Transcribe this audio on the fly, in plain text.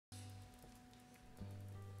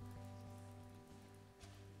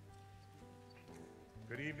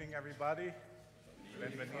evening, everybody.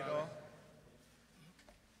 Bienvenido.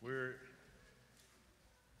 We're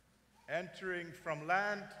entering from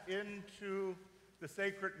Lent into the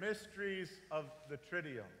sacred mysteries of the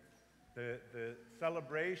Triduum, the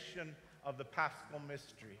celebration of the Paschal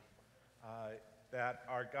mystery that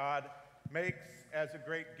our God makes as a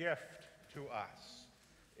great gift to us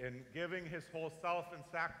in giving his whole self and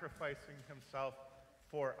sacrificing himself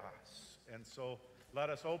for us. And so let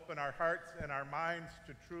us open our hearts and our minds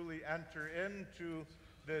to truly enter into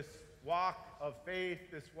this walk of faith,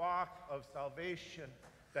 this walk of salvation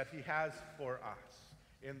that he has for us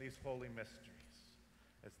in these holy mysteries.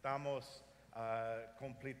 Estamos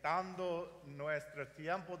completando nuestro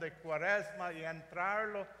tiempo de Cuaresma y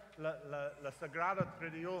entrarlo la Sagrada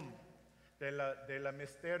Triduum de la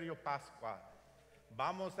Misterio Pascual.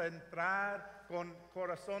 Vamos a entrar con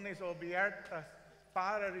corazones abiertos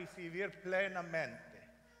para recibir plenamente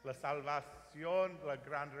la salvación, el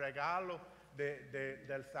gran regalo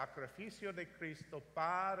del sacrificio de Cristo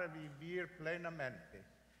para vivir plenamente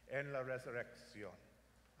en la resurrección.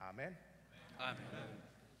 Amén. Amén.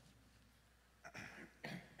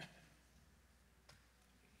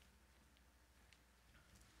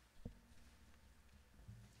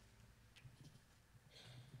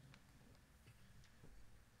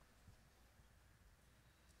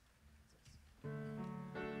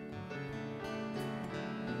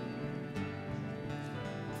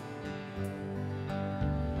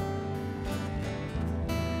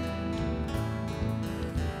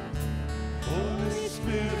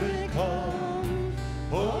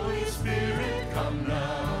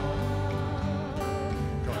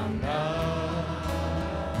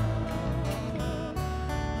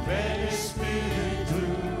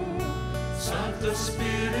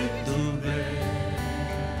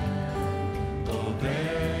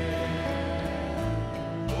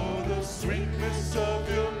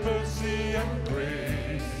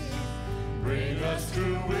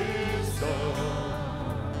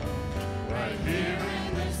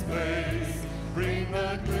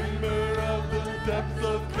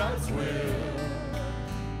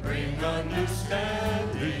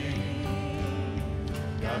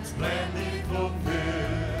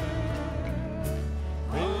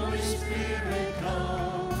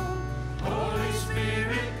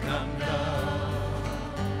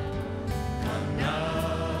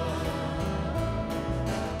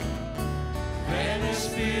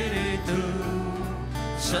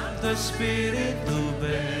 Santo Espíritu,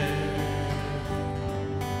 ven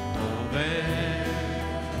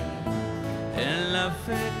en la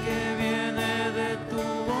fe que viene de tu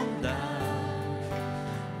bondad,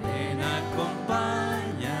 ven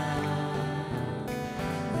acompaña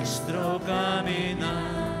nuestro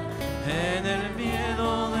caminar en el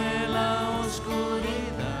miedo de la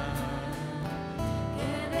oscuridad,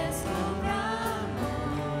 que descubramos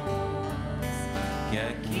que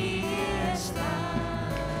aquí está.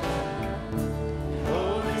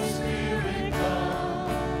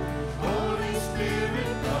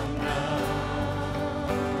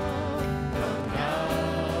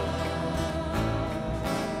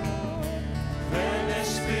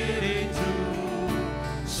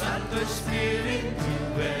 Espíritu,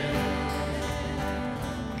 ven,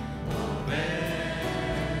 oh ven.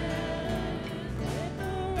 Let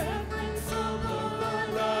the reverence of the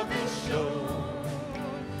love is shown,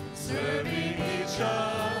 serving each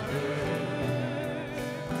other.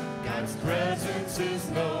 God's presence is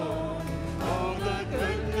known. Oh, the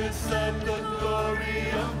goodness of the glory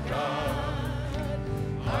of God.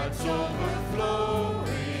 Hearts overflowing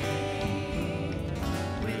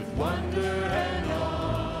with wonder and awe.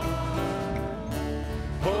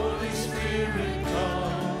 Holy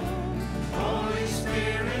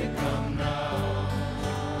Spirit, come now,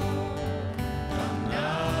 come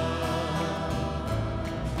now.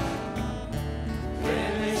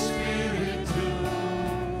 Ven Espíritu,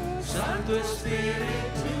 Santo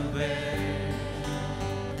Espíritu, ven,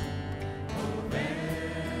 oh ven.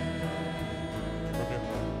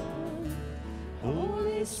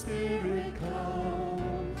 Holy Spirit,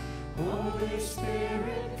 come, Holy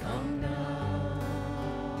Spirit, come now.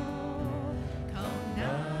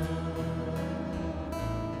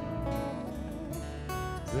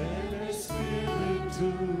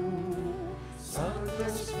 Santo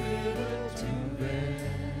Espíritu, ven,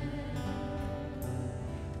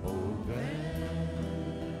 oh ven.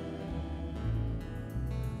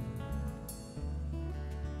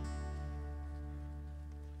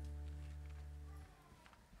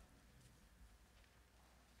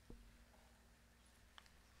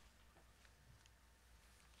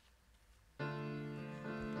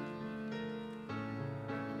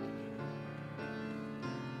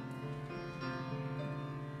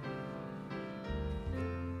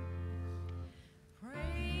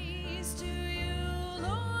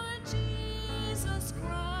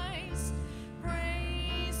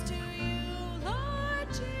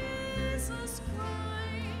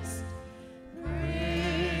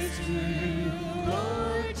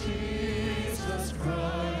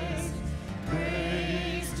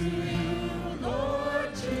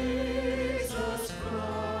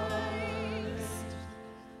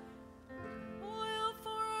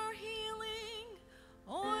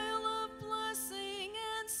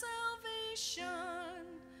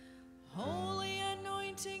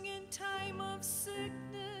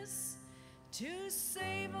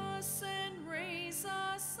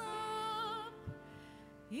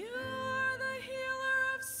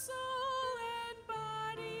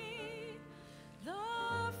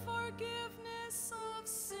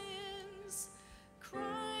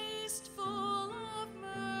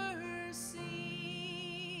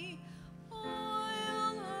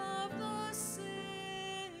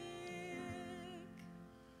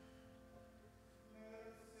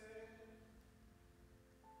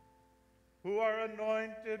 who are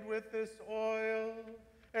anointed with this oil,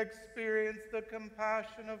 experience the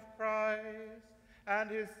compassion of Christ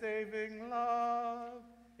and his saving love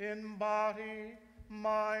in body,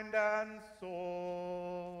 mind, and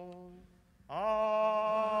soul.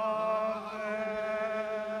 Amen.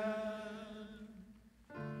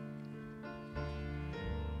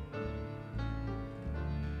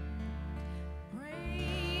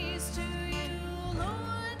 Praise to you,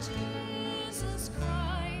 Lord Jesus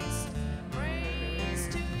Christ. Praise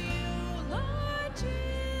to you, Lord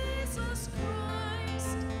Jesus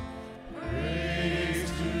Christ. Praise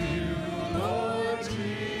to you, Lord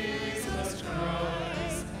Jesus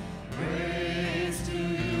Christ. Praise to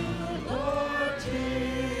you, Lord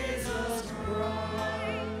Jesus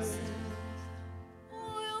Christ.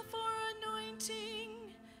 Oil for anointing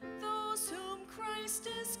those whom Christ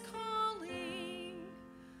is calling.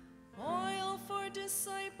 Oil for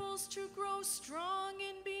disciples to grow strong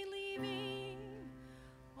in believing.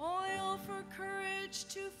 Oil for courage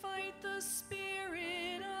to fight the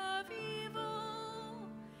spirit of evil.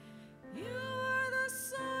 You are the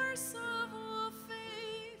source of all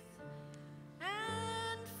faith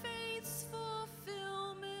and faith's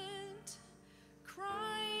fulfillment.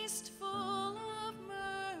 Christ full of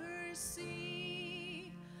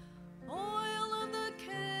mercy. Oil of the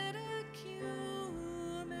catechumens.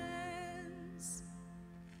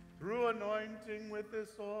 Through anointing with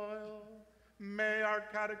this oil, may our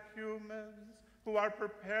catechumens, who are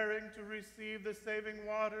preparing to receive the saving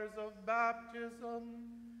waters of baptism,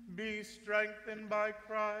 be strengthened by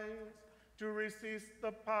Christ to resist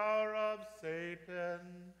the power of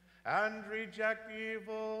Satan and reject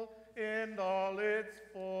evil in all its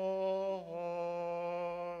forms.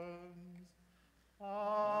 Amen.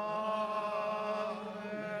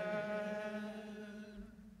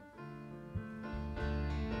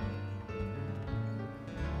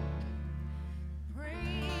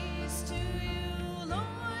 Praise to you,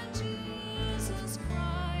 Lord Jesus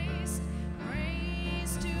Christ.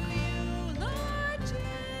 Praise to you, Lord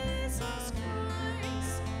Jesus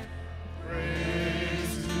Christ.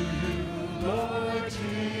 Praise to you, Lord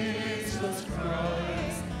Jesus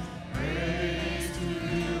Christ. Praise to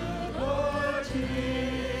you, Lord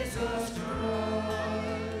Jesus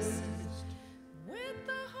Christ. With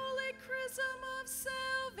the holy chrism of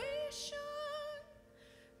salvation,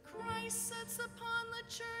 Christ sets upon the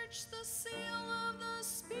church the seal of the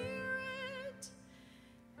Spirit,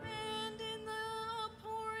 and in the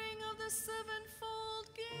outpouring of the sevenfold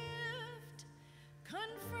gift,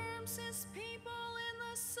 confirms his people in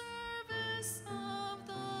the service of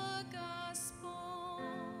the gospel,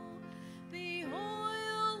 the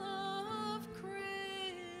oil of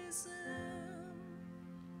chrism.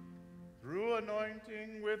 Through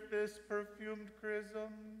anointing with this perfumed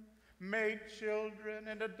chrism, may children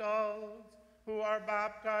and adults who are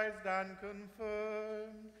baptized and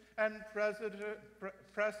confirmed, and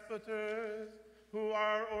presbyters who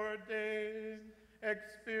are ordained,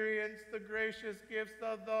 experience the gracious gifts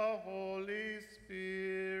of the Holy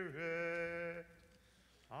Spirit.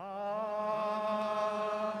 Amen.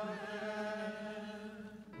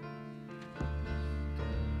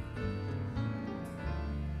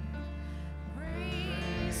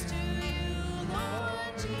 Praise to you,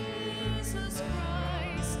 Lord Jesus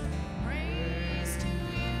Christ. Praise to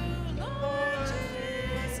you, Lord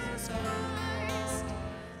Jesus Christ.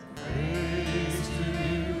 Praise to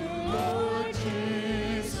you, Lord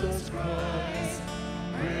Jesus Christ.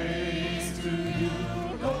 Praise to you,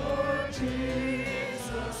 Lord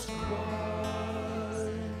Jesus Christ.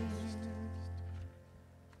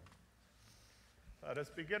 Let us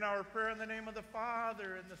begin our prayer in the name of the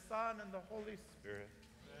Father, and the Son, and the Holy Spirit.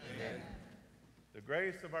 Amen. The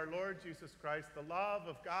grace of our Lord Jesus Christ, the love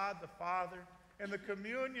of God the Father, and the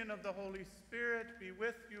communion of the Holy Spirit be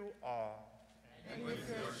with you all. And with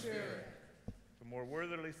your spirit. To more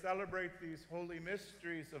worthily celebrate these holy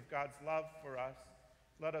mysteries of God's love for us,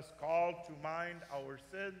 let us call to mind our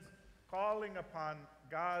sins, calling upon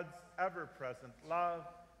God's ever-present love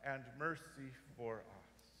and mercy for us.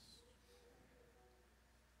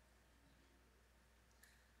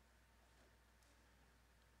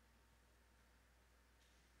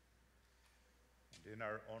 And in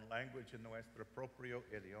our own language, in nuestro propio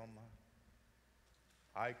idioma,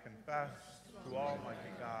 I confess to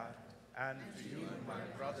Almighty God and to you, my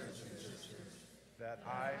brothers and sisters, that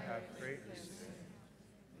I have greatly sinned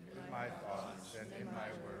in my thoughts and in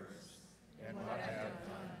my words, and what I have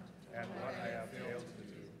done and what I have failed to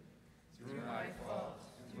do, through my fault,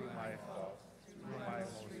 through my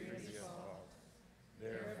most grievous fault.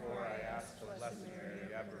 Therefore I ask the Blessed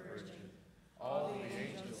Mary, ever Virgin, all the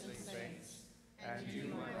angels and saints, and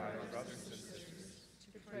you, my brothers and sisters,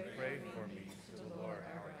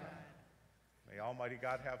 Almighty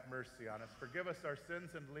God, have mercy on us. Forgive us our sins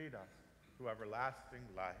and lead us to everlasting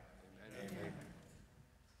life. Amen.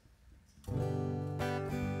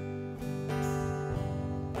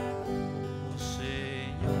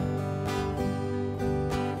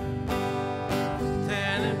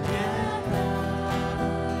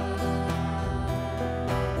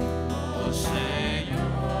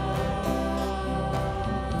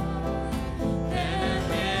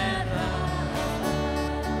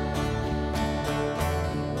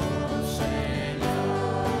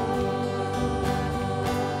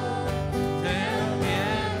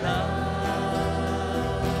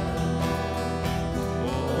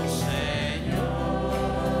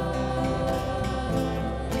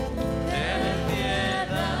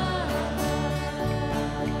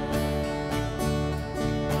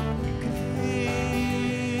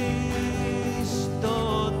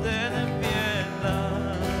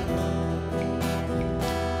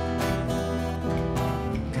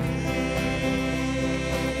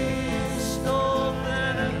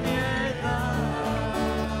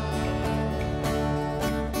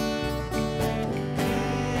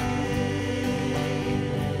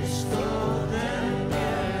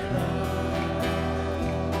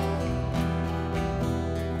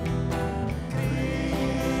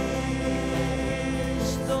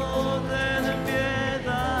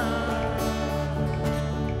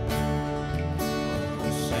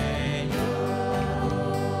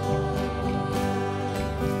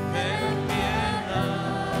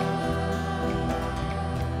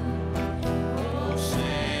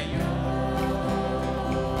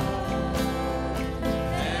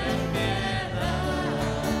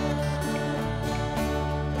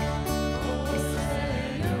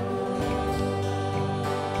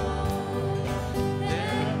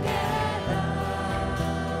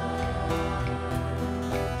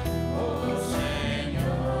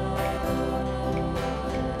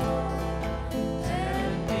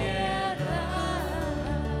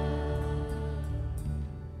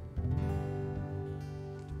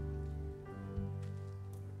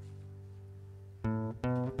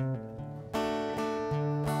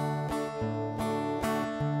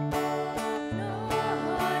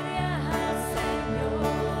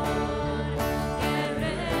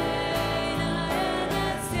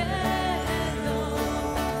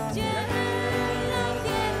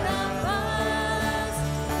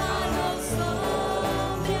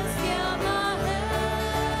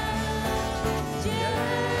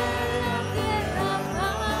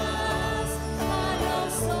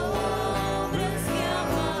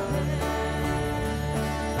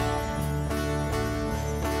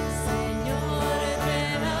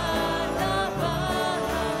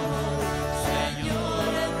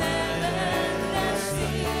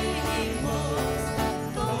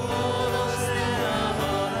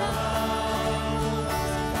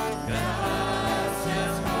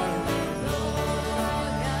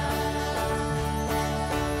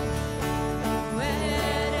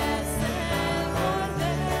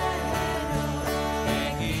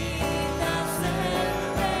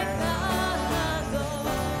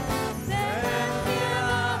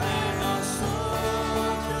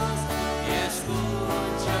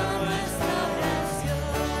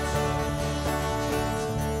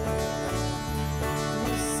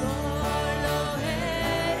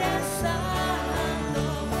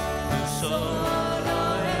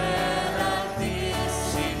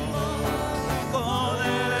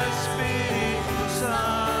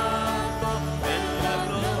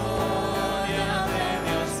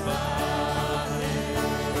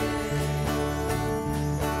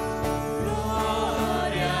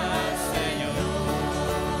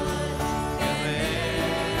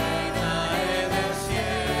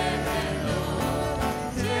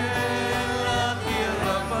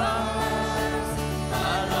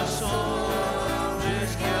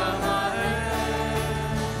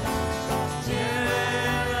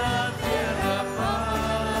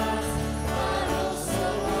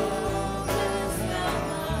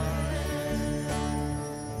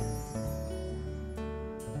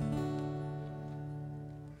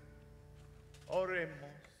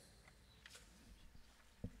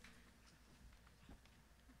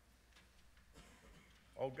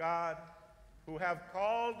 O God, who have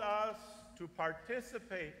called us to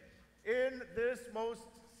participate in this most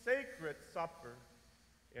sacred supper,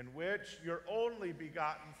 in which your only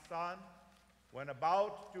begotten Son, when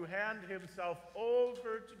about to hand himself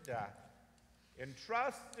over to death,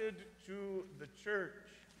 entrusted to the church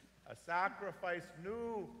a sacrifice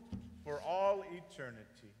new for all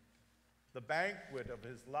eternity, the banquet of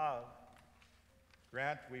his love.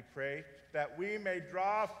 Grant, we pray, that we may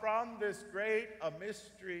draw from this great a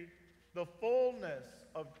mystery the fullness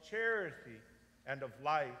of charity and of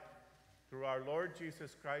life through our Lord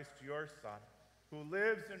Jesus Christ, your Son, who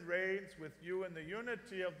lives and reigns with you in the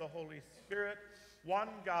unity of the Holy Spirit, one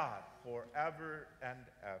God, forever and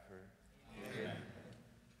ever. Amen.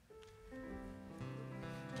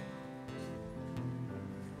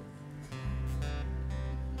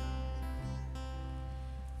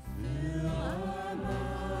 Fill our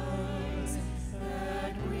minds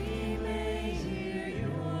that we may hear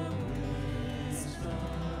your wisdom.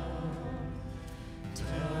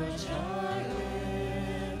 Touch our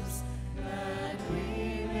lips that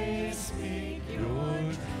we may speak your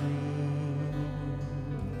truth.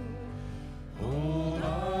 Hold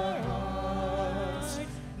our hearts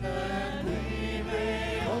that we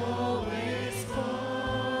may always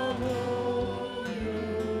follow you.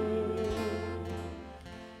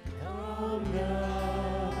 Come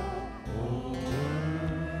now, O Word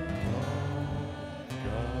of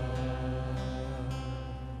God.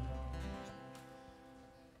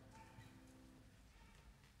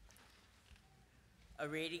 A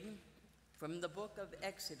reading from the book of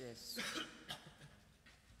Exodus.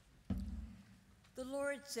 The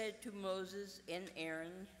Lord said to Moses and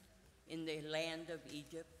Aaron in the land of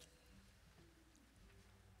Egypt,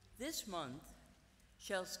 "This month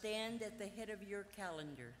shall stand at the head of your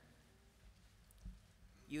calendar.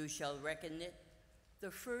 You shall reckon it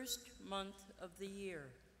the first month of the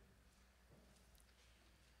year.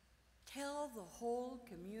 Tell the whole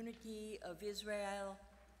community of Israel,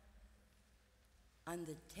 on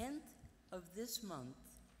the 10th of this month,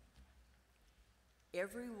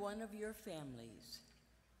 every one of your families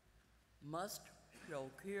must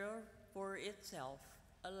procure for itself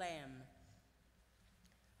a lamb,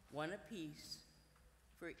 one apiece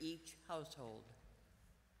for each household.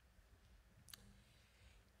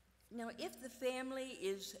 Now, if the family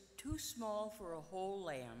is too small for a whole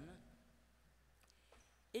lamb,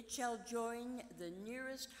 it shall join the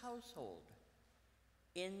nearest household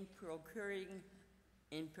in procuring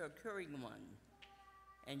one,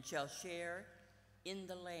 and shall share in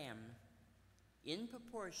the lamb in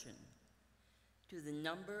proportion to the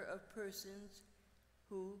number of persons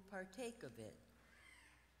who partake of it.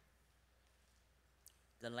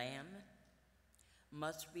 The lamb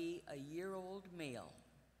must be a year-old male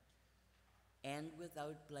and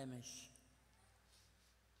without blemish.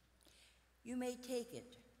 You may take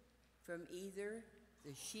it from either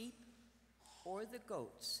the sheep or the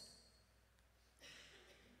goats.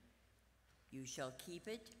 You shall keep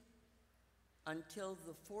it until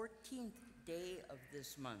the 14th day of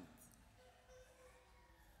this month.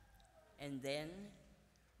 And then,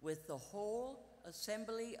 with the whole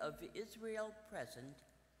assembly of Israel present,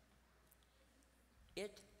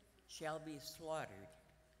 it shall be slaughtered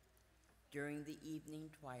during the evening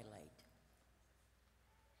twilight.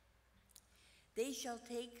 They shall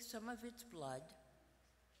take some of its blood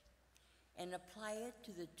and apply it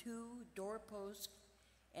to the 2 doorposts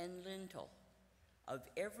and lintel of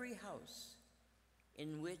every house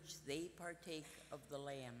in which they partake of the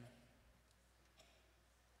lamb.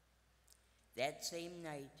 That same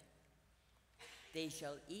night they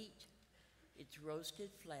shall eat its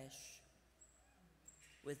roasted flesh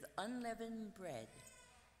with unleavened bread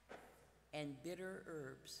and bitter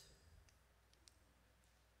herbs.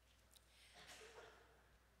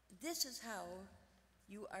 This is how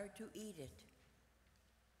you are to eat it: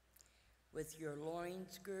 with your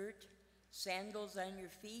loins girt, sandals on your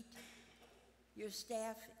feet, your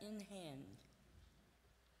staff in hand.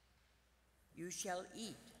 You shall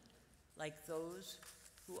eat like those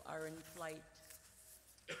who are in flight.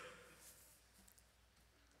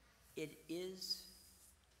 It is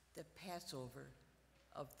the Passover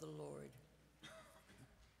of the Lord.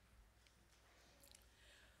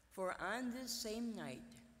 For on this same night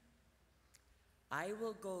I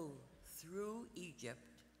will go through Egypt,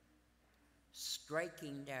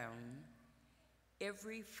 striking down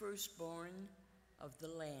every firstborn of the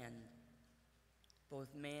land,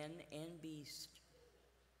 both man and beast,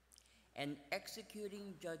 and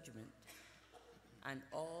executing judgment on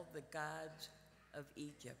all the gods of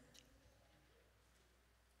Egypt.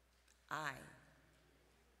 I,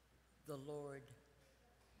 the Lord.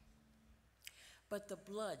 But the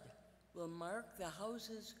blood will mark the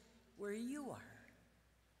houses where you are.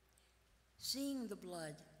 Seeing the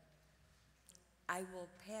blood, I will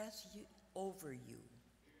pass over you.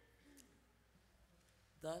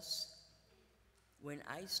 Thus, when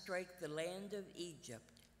I strike the land of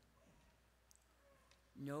Egypt,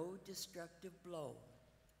 no destructive blow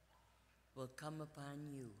will come upon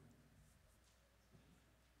you.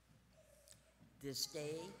 This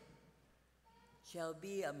day shall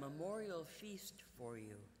be a memorial feast for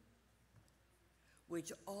you,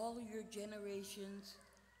 which all your generations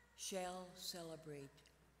shall celebrate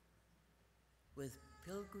with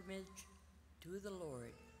pilgrimage to the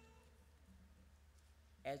Lord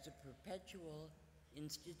as a perpetual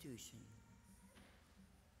institution.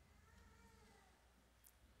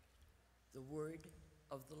 The word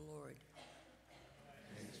of the Lord.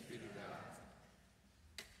 Thanks be to God.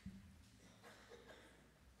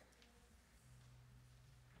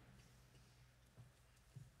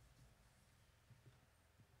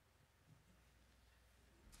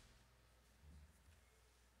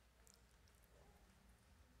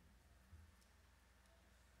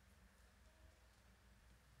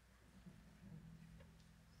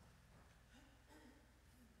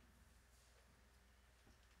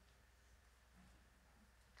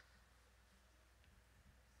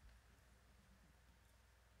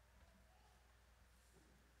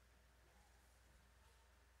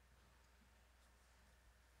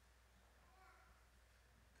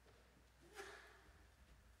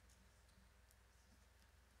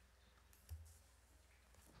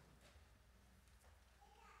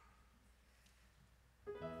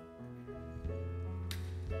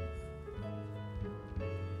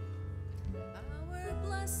 Our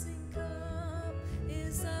blessing cup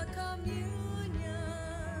is a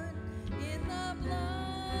communion in the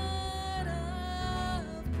blood of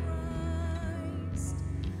Christ.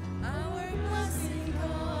 Our blessing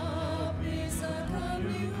cup is a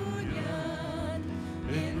communion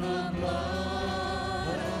in the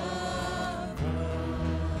blood of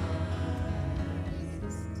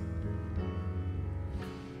Christ.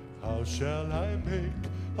 How shall I make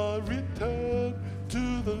a return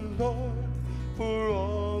to the Lord for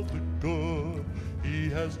all the good He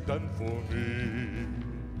has done for me?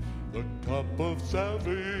 The cup of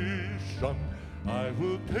salvation I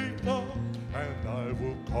will take up, and I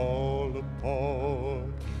will call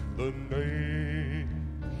upon the name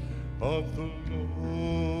of the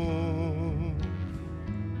Lord.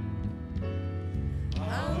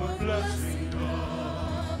 Our blessing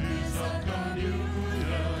cup is a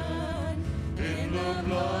communion in the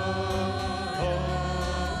blood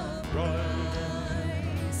of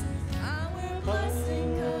Christ. Our blessing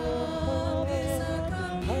cup is a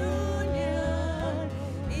communion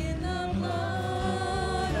in the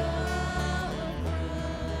blood of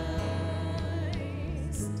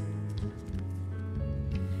Christ.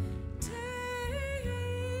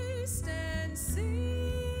 Taste and see,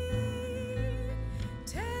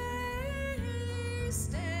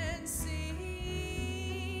 taste and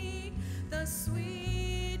see the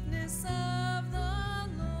sweetness of the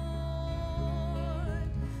Lord,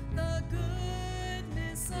 the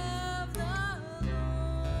goodness of the Lord.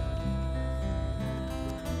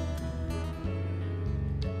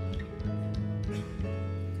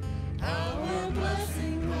 Our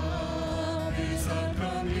blessing cup is a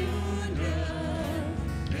communion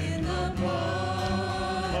in the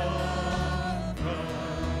blood of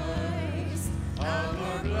Christ.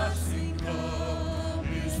 Our blessing cup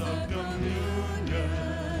is a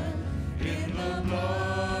communion in the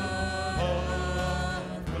blood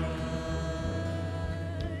of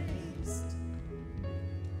Christ.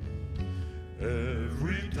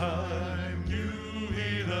 Every time you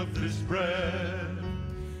eat of this bread,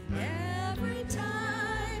 Every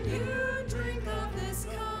time you drink of this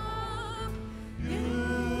cup,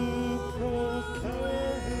 you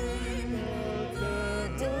proclaim the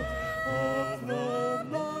death of the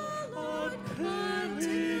Lord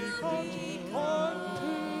until he comes.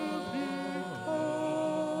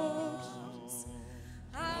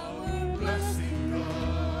 Our blessing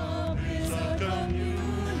cup is a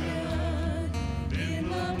communion in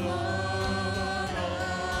the blood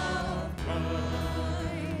of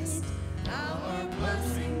Christ. Our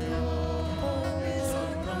blessing cup is a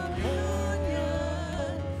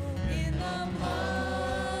communion in the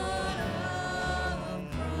blood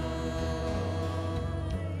of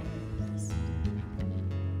Christ.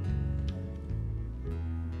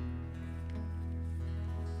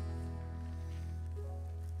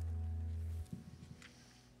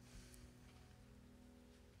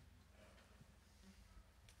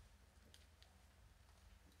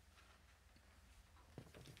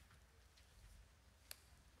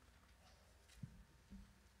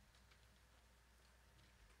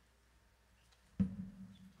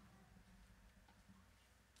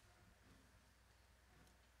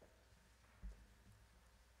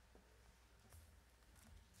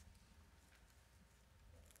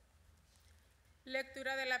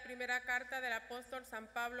 Lectura de la primera carta del apóstol San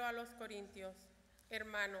Pablo a los Corintios.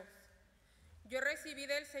 Hermanos, yo recibí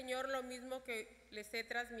del Señor lo mismo que les he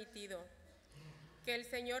transmitido, que el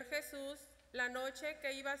Señor Jesús, la noche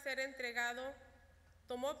que iba a ser entregado,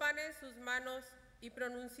 tomó pan en sus manos y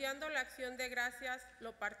pronunciando la acción de gracias,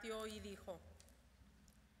 lo partió y dijo: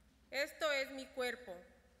 Esto es mi cuerpo,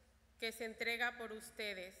 que se entrega por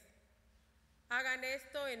ustedes. Hagan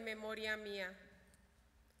esto en memoria mía.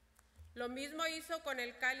 Lo mismo hizo con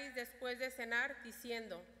el cáliz después de cenar,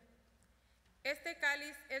 diciendo: Este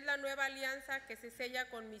cáliz es la nueva alianza que se sella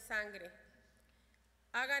con mi sangre.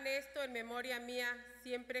 Hagan esto en memoria mía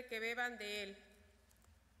siempre que beban de él.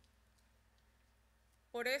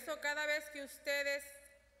 Por eso, cada vez que ustedes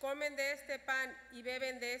comen de este pan y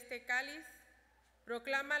beben de este cáliz,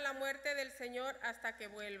 proclaman la muerte del Señor hasta que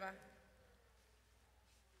vuelva.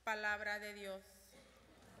 Palabra de Dios.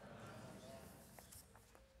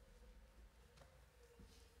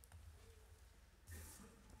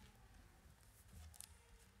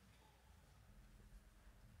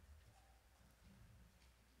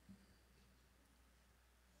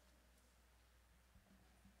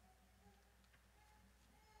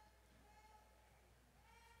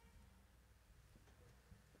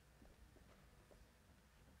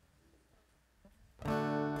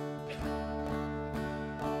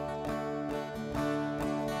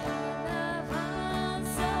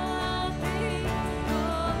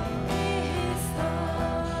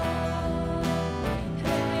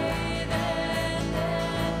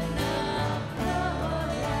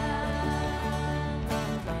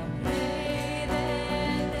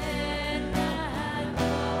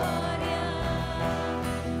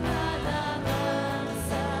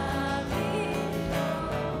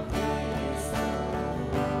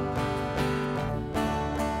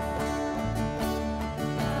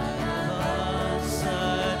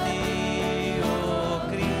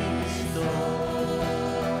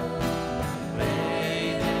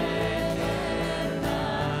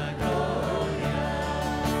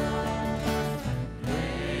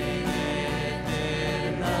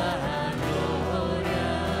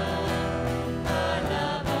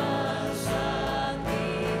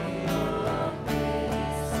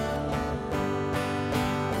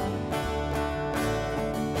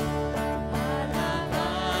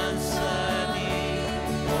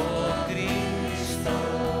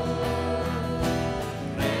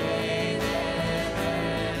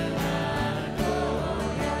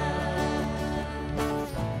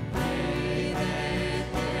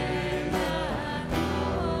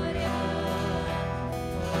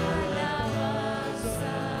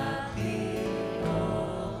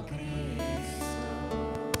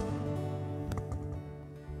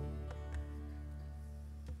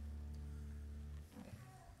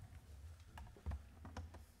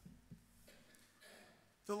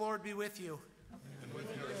 The Lord be with you. And with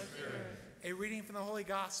your spirit. A reading from the Holy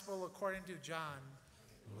Gospel according to John.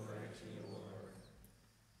 Glory to you, Lord.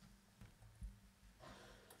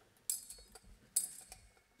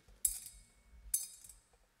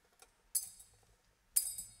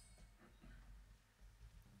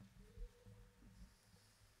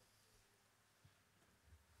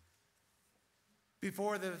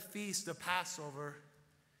 Before the feast of Passover,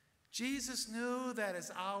 Jesus knew that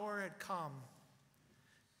his hour had come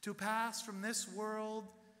to pass from this world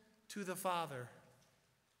to the Father.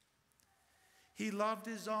 He loved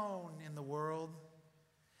his own in the world,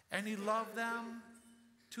 and he loved them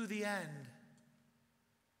to the end.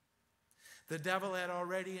 The devil had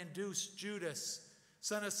already induced Judas,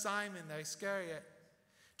 son of Simon the Iscariot,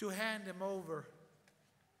 to hand him over.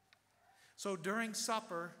 So during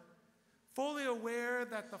supper, fully aware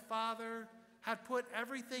that the Father had put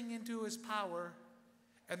everything into his power,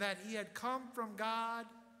 and that he had come from God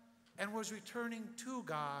and was returning to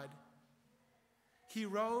God, he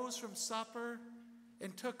rose from supper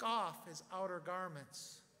and took off his outer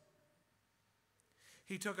garments.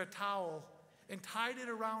 He took a towel and tied it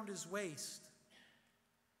around his waist.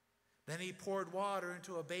 Then he poured water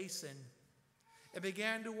into a basin and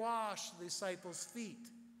began to wash the disciples' feet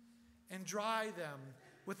and dry them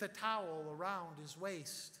with a towel around his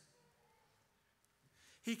waist.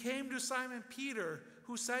 He came to Simon Peter,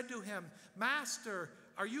 who said to him, "Master,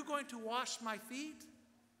 are you going to wash my feet?"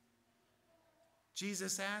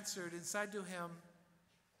 Jesus answered and said to him,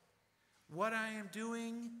 "What I am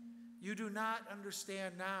doing you do not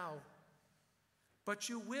understand now, but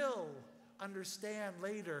you will understand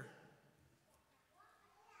later."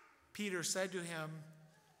 Peter said to him,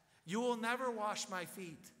 "You will never wash my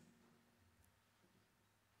feet."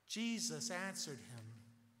 Jesus answered him,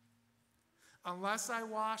 "Unless I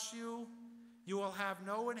wash you, you will have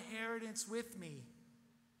no inheritance with me."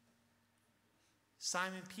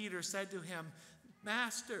 Simon Peter said to him,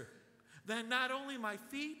 "Master, then not only my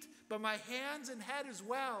feet, but my hands and head as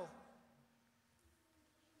well."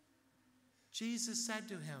 Jesus said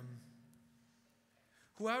to him,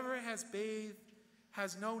 Whoever has bathed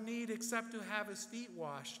has no need except to have his feet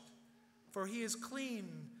washed, for he is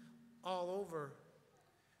clean all over.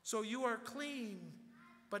 So you are clean,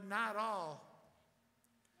 but not all.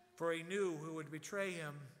 For he knew who would betray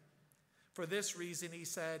him. For this reason he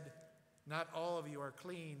said, not all of you are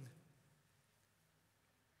clean.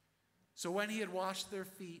 So when he had washed their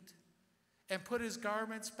feet and put his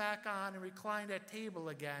garments back on and reclined at table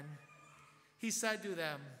again, he said to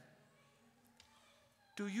them,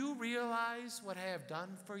 do you realize what I have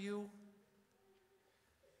done for you?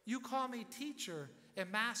 You call me teacher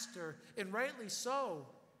and master, and rightly so,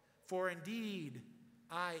 for indeed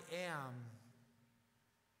I am.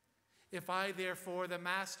 If I, therefore, the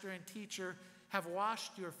master and teacher, have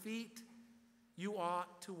washed your feet, you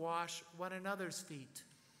ought to wash one another's feet.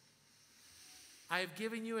 I have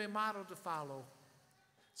given you a model to follow,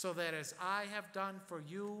 so that as I have done for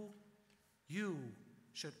you, you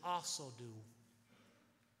should also do.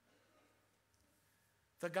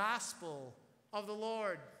 The Gospel of the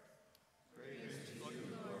Lord. Praise to you,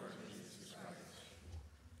 Lord Jesus Christ.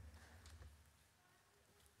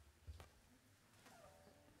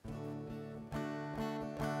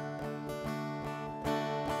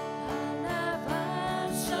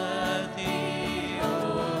 Alabanza a ti,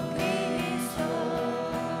 oh Cristo,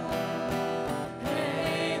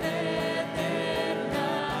 Rey de eterna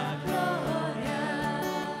gloria,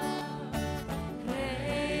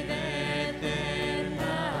 Rey de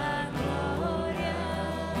eterna gloria.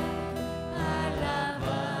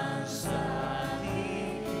 Alabanza a ti,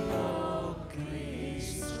 oh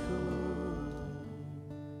Cristo.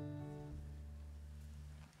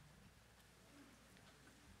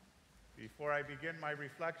 Before I begin my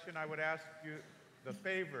reflection, I would ask you the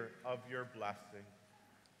favor of your blessing.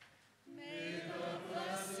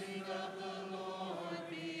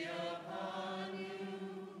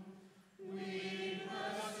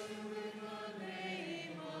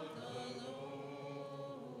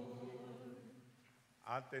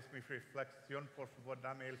 Antes mi reflexión, por favor,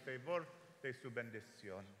 dame el favor de su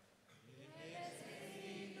bendición.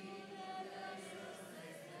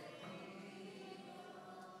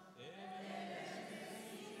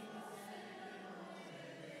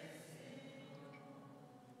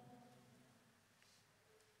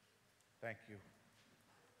 Thank you.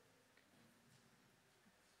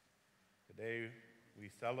 Today we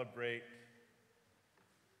celebrate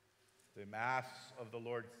the Mass of the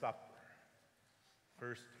Lord's Supper.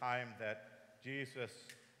 First time that Jesus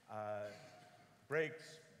breaks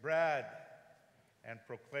bread and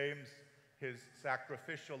proclaims his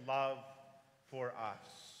sacrificial love for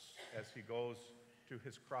us as he goes to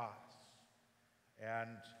his cross.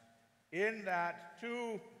 And in that,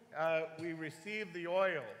 too, we receive the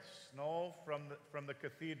oils, from the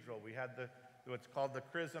cathedral. We had what's called the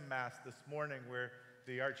Chrism Mass this morning, where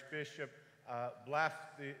the Archbishop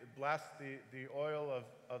blessed the oil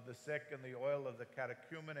of the sick and the oil of the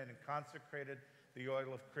catechumen, and consecrated the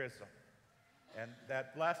oil of chrism. And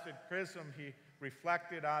that blessed chrism he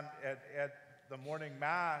reflected on at the morning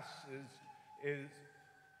Mass is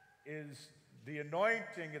the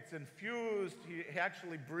anointing. It's infused. He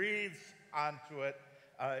actually breathes onto it,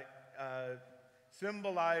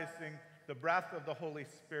 symbolizing the breath of the Holy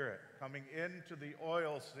Spirit coming into the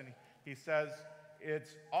oils. And he says,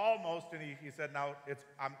 it's almost, and he said, now,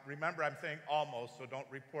 remember I'm saying almost, so don't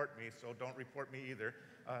report me, either,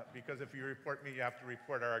 because if you report me, you have to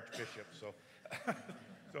report our Archbishop. So,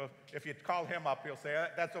 so if you call him up, he'll say,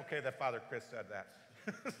 that's okay that Father Chris said that.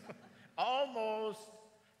 Almost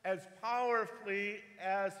as powerfully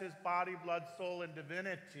as his body, blood, soul, and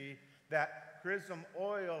divinity, that chrism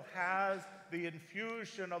oil has the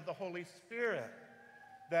infusion of the Holy Spirit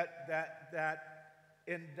that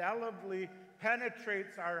indelibly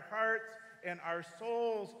penetrates our hearts and our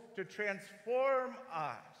souls to transform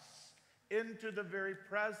us into the very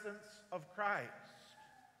presence of Christ.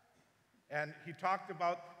 And he talked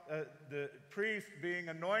about the priest being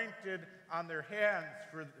anointed on their hands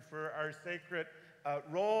for our sacred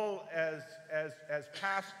role as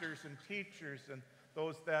pastors and teachers, and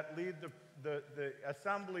those that lead the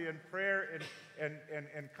assembly in prayer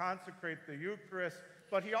and consecrate the Eucharist.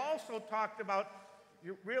 But he also talked about,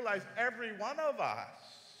 you realize, every one of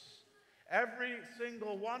us, every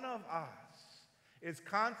single one of us is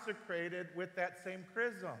consecrated with that same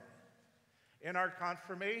chrism. In our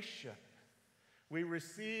confirmation, we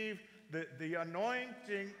receive the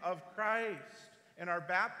anointing of Christ. In our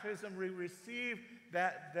baptism, we receive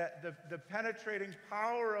the penetrating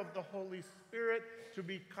power of the Holy Spirit to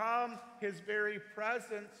become his very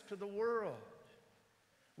presence to the world.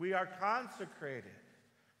 We are consecrated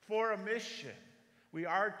for a mission. We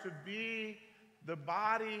are to be the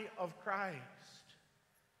body of Christ.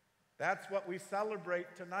 That's what we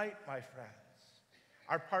celebrate tonight, my friends.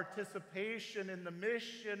 Our participation in the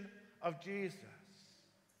mission of Jesus.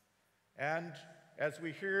 And as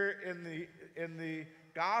we hear in the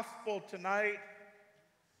gospel tonight,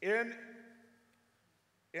 in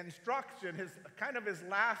instruction, his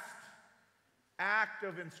last act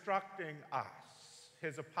of instructing us,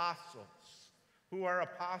 his apostles. Who are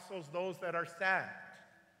apostles? Those that are sent,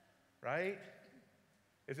 right?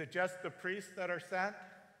 Is it just the priests that are sent?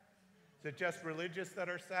 Is it just religious that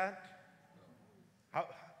are sent?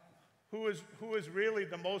 Who is really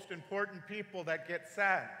the most important people that get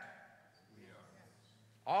sent?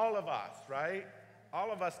 All of us, right?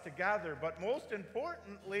 All of us together, but most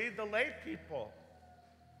importantly, the lay people.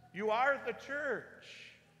 You are the church.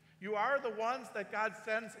 You are the ones that God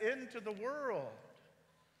sends into the world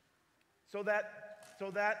so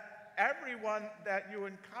that everyone that you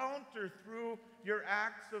encounter through your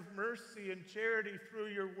acts of mercy and charity, through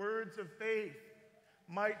your words of faith,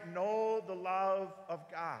 might know the love of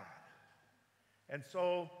God. And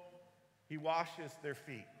so he washes their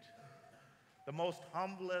feet. The most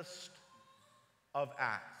humblest of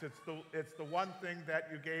acts. It's the one thing that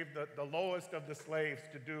you gave the lowest of the slaves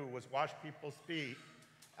to do, was wash people's feet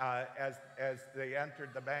as they entered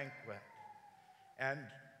the banquet. And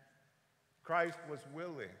Christ was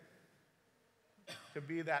willing to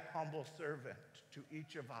be that humble servant to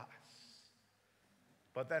each of us.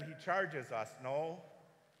 But then he charges us, no,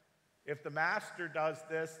 if the master does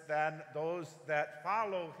this, then those that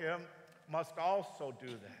follow him must also do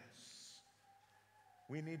this.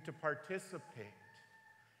 We need to participate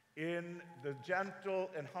in the gentle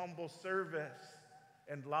and humble service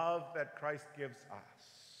and love that Christ gives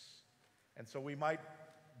us. And so we might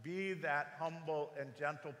be that humble and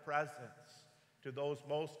gentle presence to those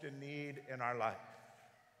most in need in our life.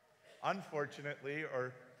 Unfortunately,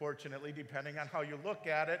 or fortunately, depending on how you look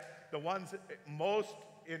at it, the ones most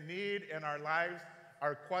in need in our lives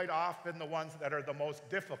are quite often the ones that are the most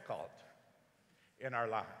difficult in our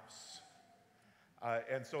lives.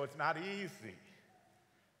 And so it's not easy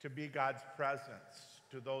to be God's presence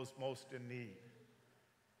to those most in need.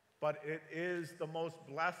 But it is the most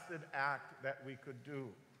blessed act that we could do.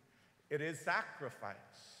 It is sacrifice.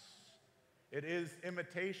 It is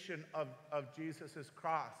imitation of Jesus'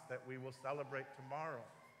 cross that we will celebrate tomorrow.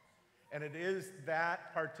 And it is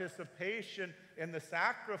that participation in the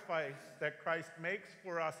sacrifice that Christ makes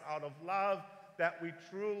for us out of love that we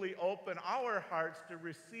truly open our hearts to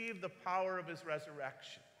receive the power of his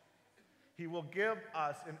resurrection. He will give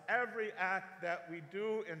us in every act that we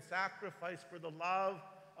do in sacrifice for the love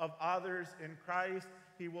of others in Christ,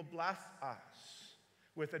 he will bless us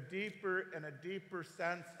with a deeper and a deeper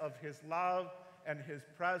sense of his love and his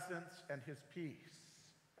presence and his peace.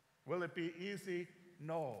 Will it be easy?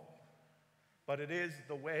 No. But it is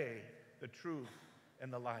the way, the truth,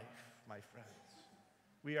 and the life, my friends.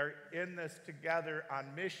 We are in this together, on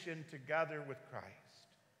mission together with Christ.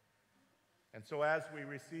 And so as we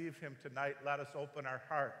receive him tonight, let us open our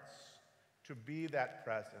hearts to be that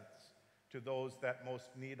presence to those that most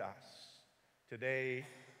need us today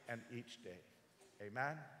and each day.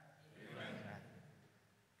 Amen? Amen.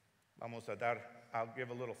 Vamos a dar, I'll give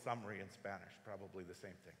a little summary in Spanish, probably the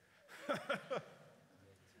same thing.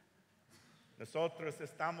 Nosotros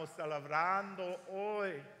estamos celebrando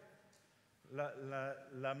hoy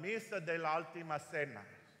la misa de la última cena.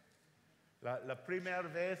 La primera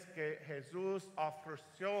vez que Jesús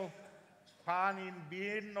ofreció pan y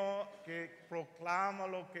vino, que proclama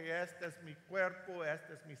lo que este es mi cuerpo,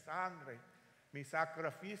 este es mi sangre, mi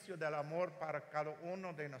sacrificio del amor para cada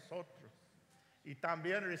uno de nosotros. Y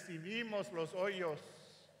también recibimos los hoyos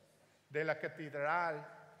de la catedral.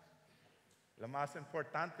 Lo más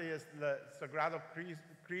importante es el Sagrado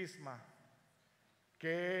Crisma,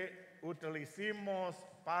 que utilizamos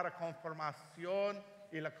para confirmación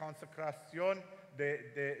y la consecración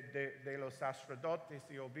de los sacerdotes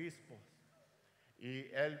y obispos.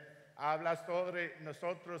 Y él habla sobre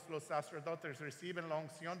nosotros, los sacerdotes, reciben la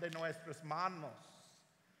unción de nuestras manos.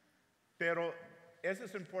 Pero eso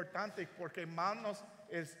es importante porque manos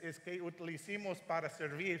es que utilizamos para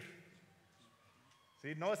servir.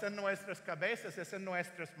 ¿Sí? No es en nuestras cabezas, es en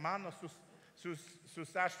nuestras manos. Sus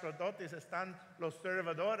sacerdotes están los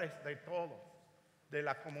servidores de todo, de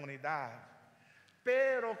la comunidad.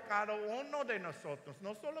 Pero cada uno de nosotros,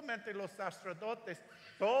 no solamente los sacerdotes,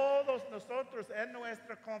 todos nosotros en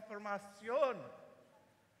nuestra confirmación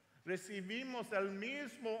recibimos el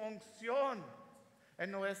mismo unción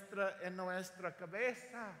en nuestra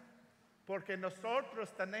cabeza, porque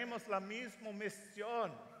nosotros tenemos la misma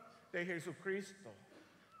misión de Jesucristo.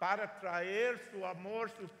 para traer su amor,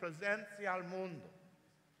 su presencia al mundo.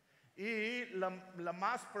 Y las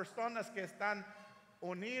más personas que están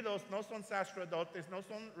unidos no son sacerdotes, no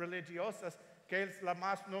son religiosas, que es la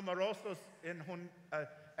más numerosos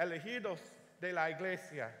elegidos de la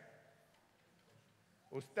iglesia.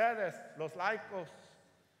 Ustedes, los laicos,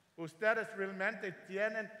 ustedes realmente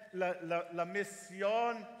tienen la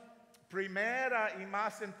misión primera y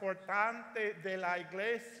más importante de la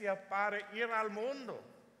iglesia para ir al mundo,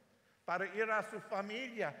 para ir a su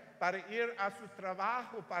familia, para ir a su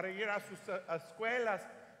trabajo, para ir a sus escuelas,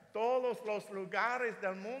 todos los lugares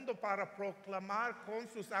del mundo para proclamar con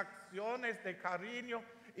sus acciones de cariño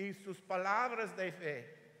y sus palabras de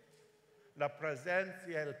fe la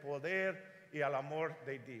presencia, el poder y el amor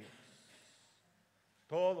de Dios.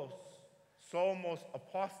 Todos somos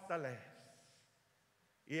apóstoles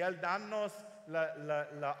y Él danos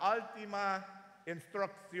la última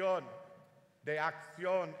instrucción de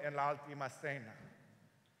acción en la última cena.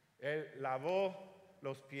 Él lavó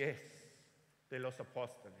los pies de los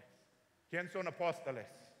apóstoles. ¿Quién son apóstoles?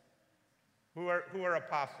 Who are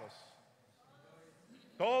apostles?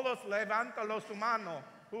 Todos levantan los humanos.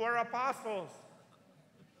 Who are apostles?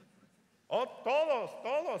 Oh,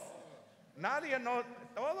 todos. Nadie no.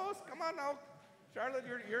 Todos. Come on now, Charlotte.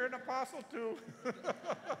 You're an apostle too.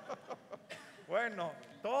 Bueno,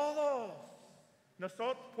 todos.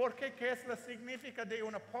 Nosotros, ¿por qué? ¿Qué es la significa de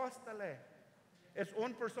un apóstol? Es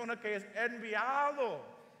una persona que es enviado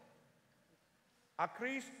a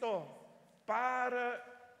Cristo para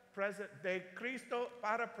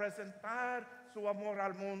presentar su amor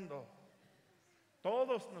al mundo.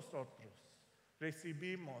 Todos nosotros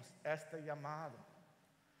recibimos este llamado.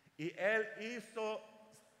 Y Él hizo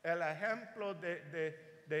el ejemplo de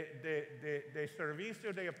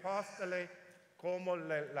servicio de apóstoles como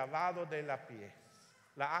el lavado de los pies.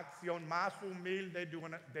 La acción más humilde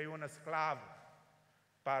de un esclavo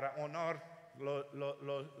para honrar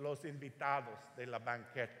los invitados de la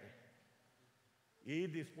banquete. Y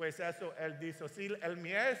después eso, él dijo, si el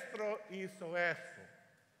maestro hizo eso,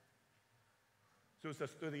 sus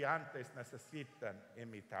estudiantes necesitan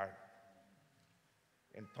imitar.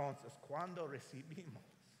 Entonces, cuando recibimos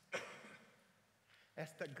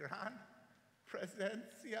esta gran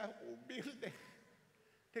presencia humilde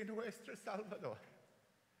de nuestro Salvador,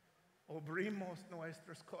 abrimos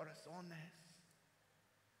nuestros corazones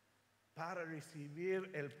para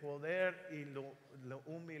recibir el poder y la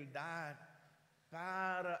humildad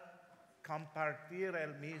para compartir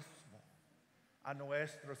el mismo a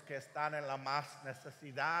nuestros que están en la más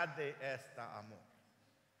necesidad de este amor.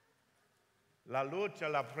 La lucha,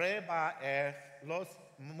 la prueba es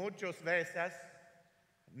muchas veces,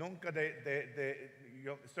 nunca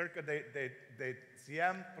cerca de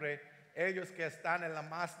siempre, ellos que están en la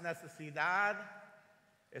más necesidad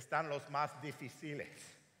están los más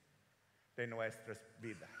difíciles de nuestras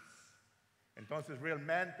vidas. Entonces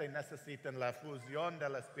realmente necesitan la fusión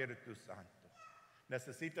del Espíritu Santo.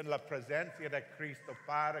 Necesitan la presencia de Cristo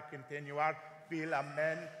para continuar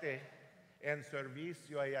fielmente en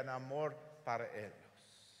servicio y en amor para ellos.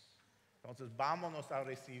 Entonces vámonos a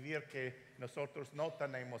recibir que nosotros no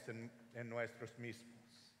tenemos en nuestros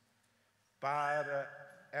mismos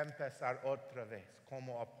para empezar otra vez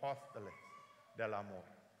como apóstoles del amor.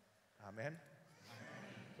 Amén.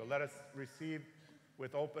 So let us receive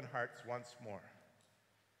with open hearts once more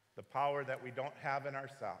the power that we don't have in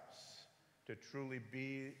ourselves to truly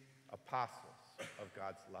be apostles of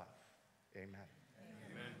God's love. Amen.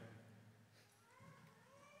 Amen.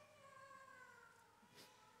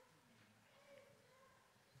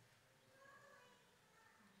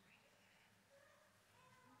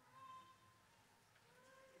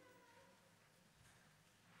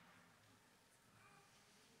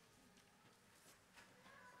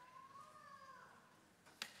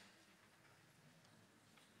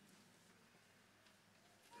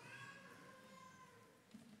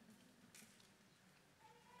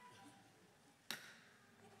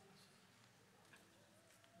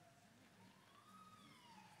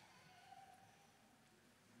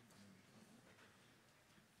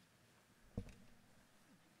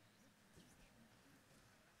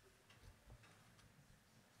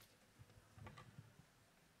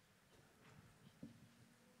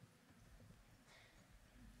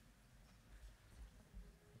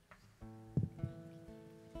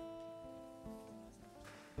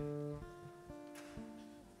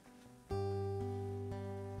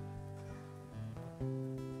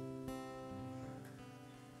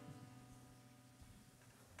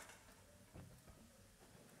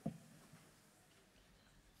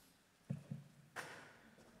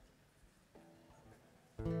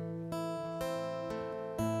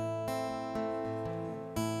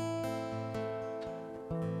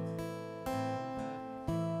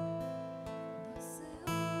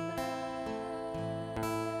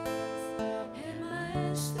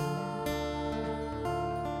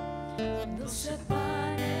 12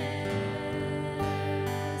 panes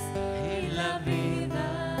y la vida,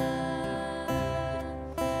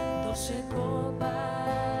 12 copas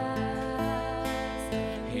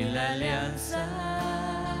y la alianza.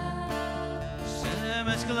 Se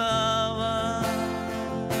mezclaba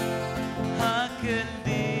aquel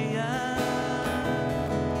día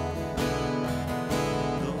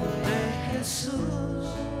donde Jesús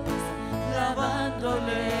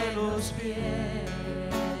lavándole los pies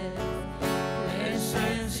les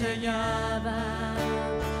enseñaba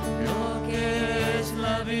lo que es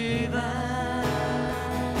la vida,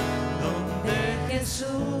 donde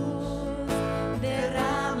Jesús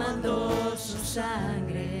derramando su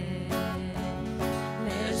sangre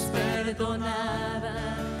les perdonaba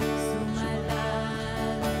su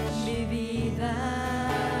maldad vivida.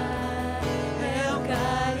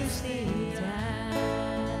 Eucaristía.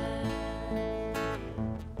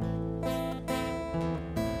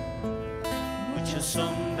 muchos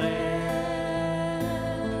hombres,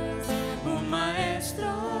 Un maestro,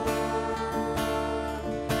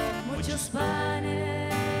 muchos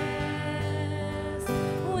panes,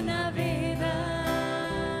 una vida,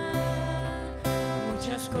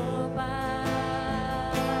 muchas copas,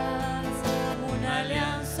 una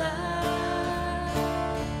alianza.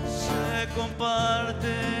 se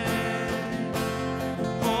comparten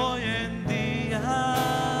hoy en día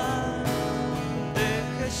de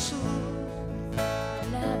Jesús.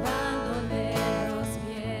 Lavándole los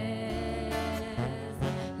pies,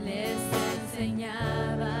 les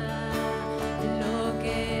enseñaba lo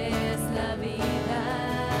que es la vida,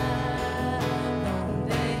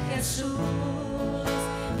 donde Jesús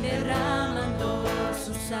derramando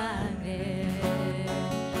su sangre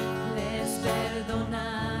les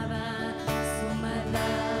perdonaba su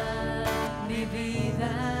maldad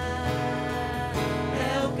vivida.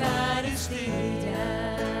 Eucaristía.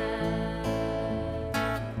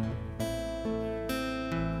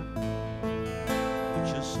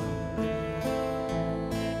 Muchos hombres,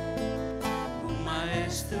 un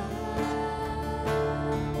maestro,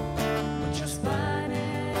 Muchos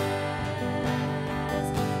panes,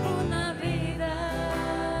 una vida,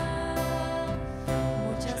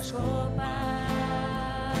 muchas copas,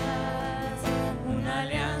 una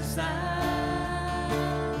alianza.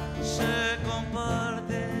 se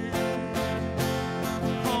comparten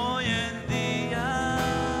hoy en día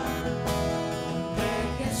De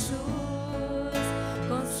Jesús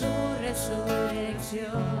con su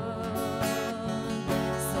resurrección,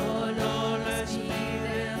 solo les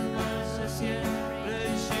piden más siempre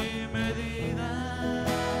y sin medida.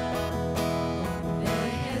 de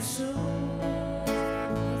Jesús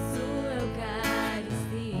con su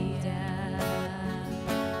Eucaristía,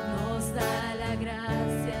 nos da la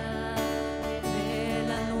gracia de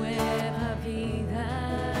la nueva vida.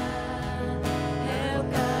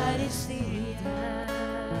 Eucaristía.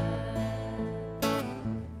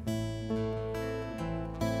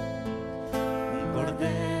 Un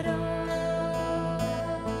cordero,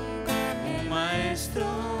 El un maestro,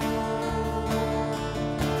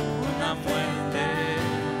 una muerte,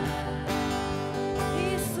 y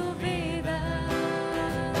su vida,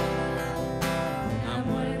 la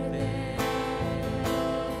muerte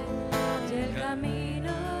y el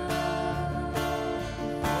camino.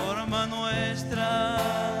 forma nuestra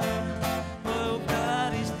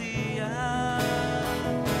Eucaristía.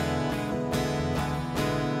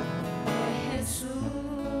 De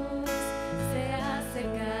Jesús se hace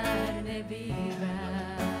carne viva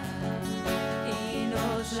y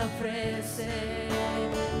nos la ofrece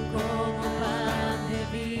como pan de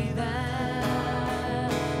vida,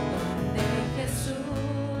 donde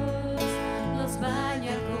Jesús nos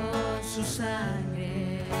baña con su sangre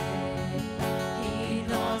y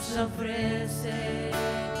nos la ofrece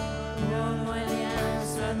como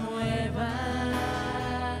alianza nueva.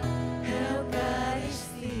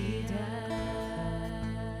 Eucaristía.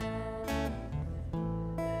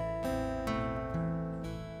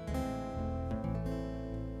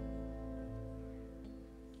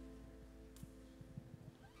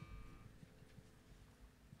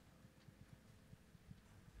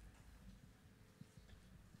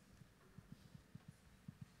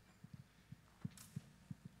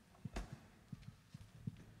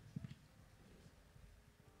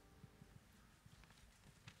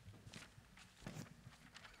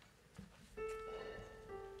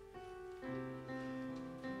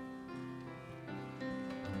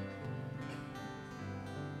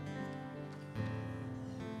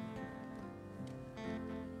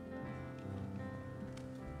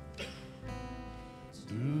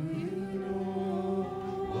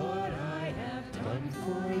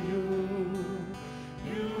 For you,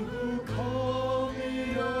 you who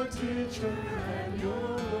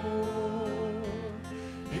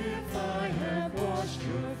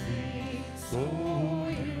so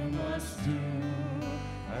you must do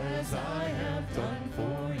as I have done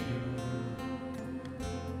for you.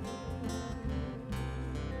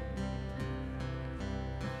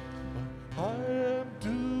 I am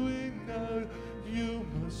doing now, you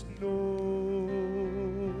must know.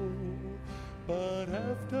 But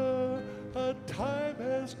after a time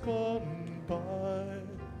has gone by,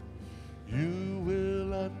 you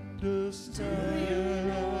will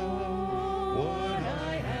understand what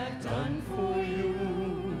I have done for you.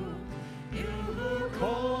 You who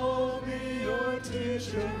call me your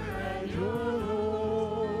teacher and your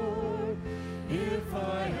Lord. If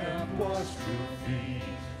I have washed your feet,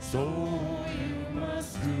 so you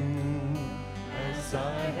must do as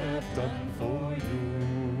I have done for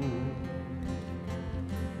you.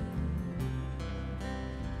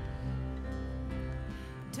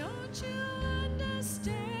 Don't you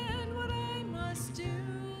understand what I must do?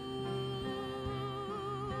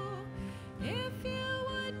 If you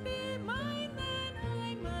would be mine, then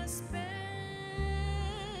I must spend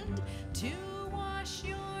to wash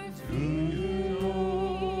your Do feet. you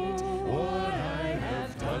know what I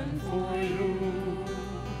have done for you?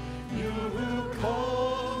 You who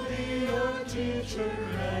call me your teacher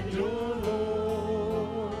and your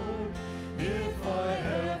Lord. If I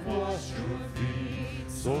have washed your feet,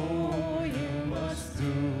 so you must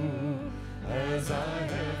do as I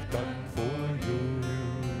have done for you.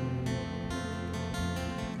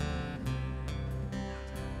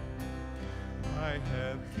 I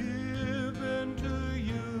have given to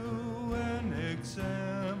you an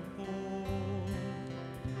example.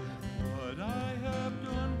 What I have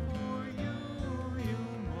done for you, you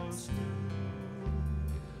must do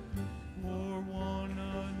for one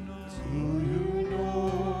another. Do you know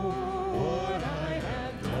what I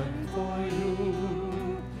have done for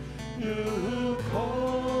you? You who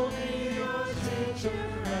call me your teacher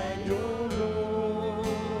and your Lord.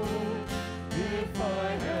 If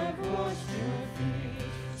I have washed your feet,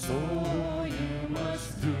 so you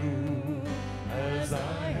must do as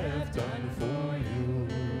I have done for you.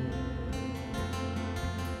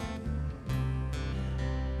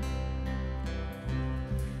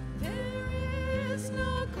 There is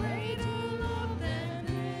no greater love than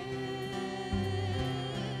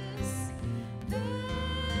this,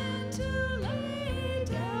 than to lay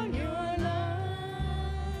down your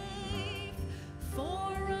life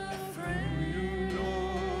for a friend. You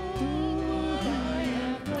know what I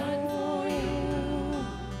have done for you.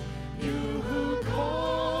 You who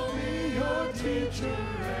call me your teacher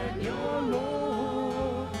and your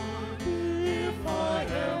Lord. If I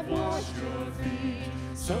have washed your feet,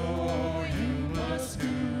 so you must do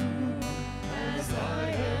as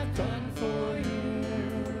I have done for you.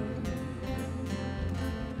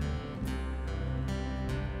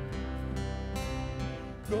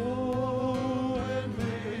 Go and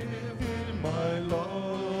live in my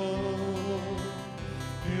love.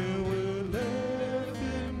 You will live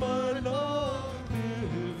in my love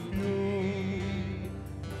if you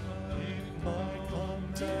keep my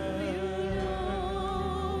command.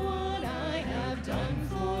 What I have done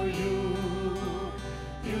for you.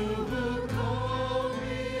 You who call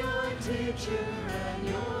me your teacher and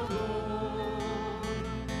your Lord.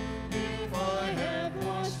 If I have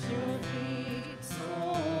washed your feet,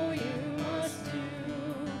 So you must do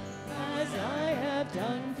as I have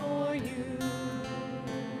done for you.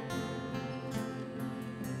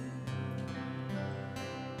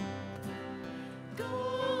 go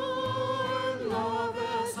and love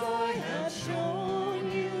as I have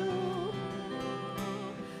shown you.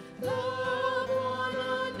 Love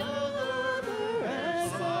one another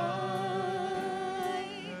as I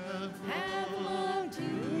have loved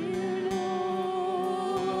you. You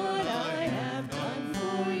know What I have done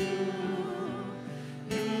for you.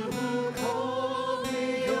 you who call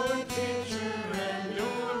me your teacher and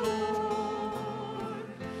your Lord.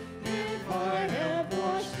 If I have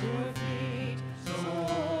washed your feet,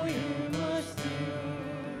 so you must do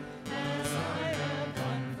as I have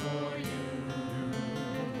done for you.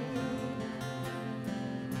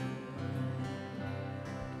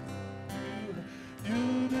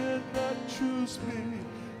 You did not choose me,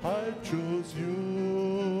 I chose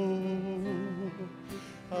you.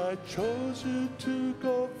 I chose you to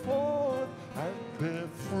go forth and bear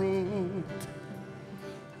fruit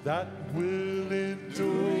that will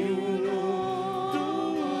endure.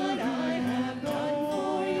 Do what I have done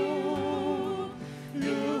for you.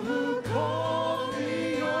 You who call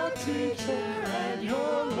me your teacher and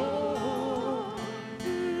your Lord.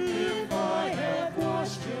 If I have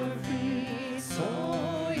washed your feet,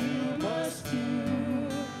 so you must do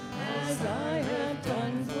as I have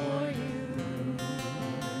done for you.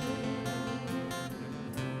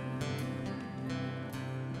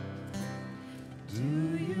 Do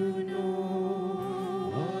you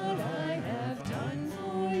know what I have done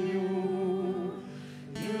for you?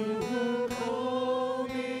 You who call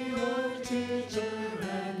me your teacher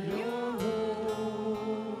and your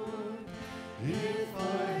Lord. If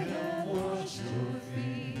I have washed your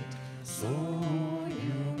feet, so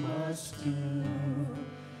you must do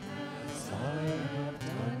as I have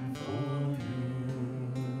done for you.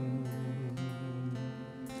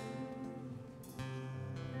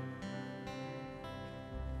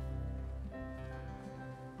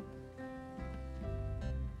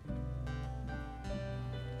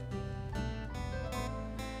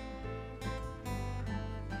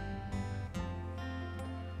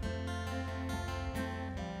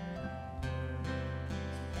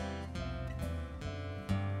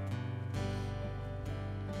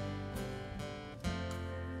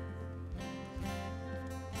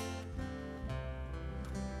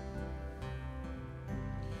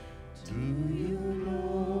 Do you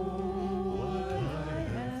know what I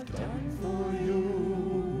have done for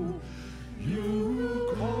you?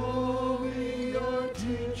 You call me your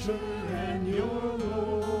teacher and your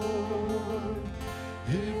Lord.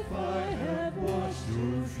 If I have washed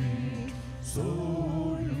your feet,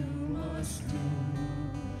 so you must do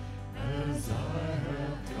as I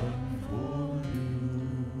have done for you.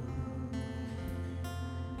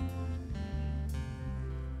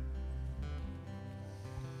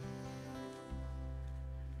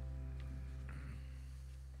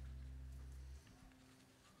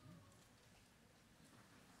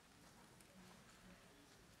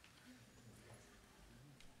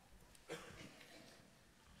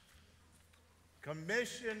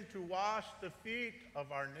 Commissioned to wash the feet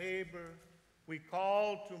of our neighbor, we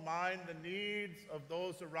call to mind the needs of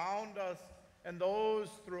those around us and those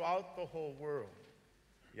throughout the whole world.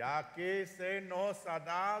 Ya que se nos ha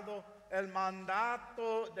dado el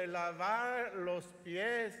mandato de lavar los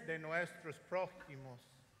pies de nuestros prójimos,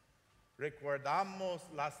 recordamos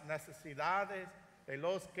las necesidades de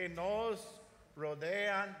los que nos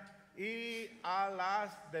rodean y a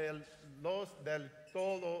las de los del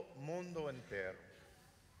todo mundo entero.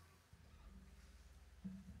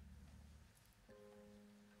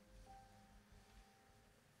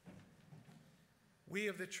 We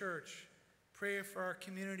of the church pray for our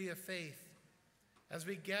community of faith as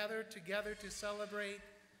we gather together to celebrate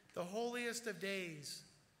the holiest of days,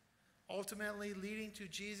 ultimately leading to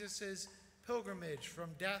Jesus' pilgrimage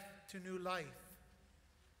from death to new life.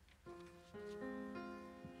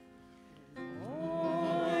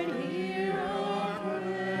 Lord, hear our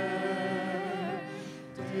prayer.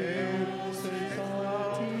 Deus exaltidos,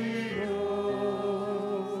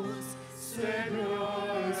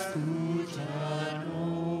 Señor, escúchanos.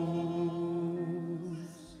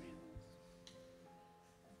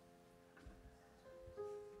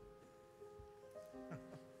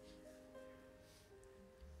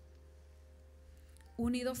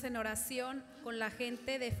 Unidos en oración con la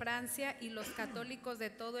gente de Francia y los católicos de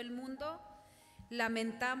todo el mundo,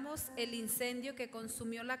 lamentamos el incendio que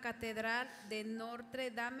consumió la Catedral de Notre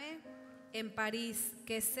Dame en París,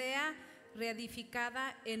 que sea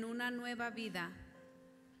reedificada en una nueva vida.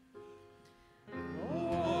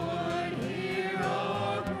 Lord, hear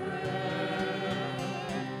our prayer.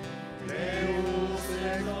 Deus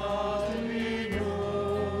exaltidos,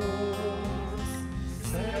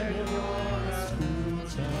 Señor, escúchanos.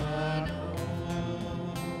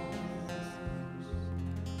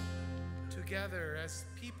 Together, as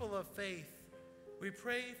people of faith, we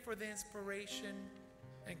pray for the inspiration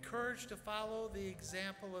and courage to follow the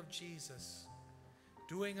example of Jesus,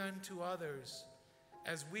 doing unto others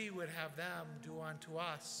as we would have them do unto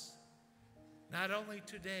us, not only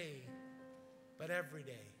today, but every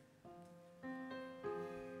day.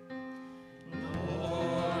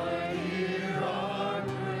 Lord, hear our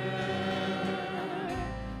prayer.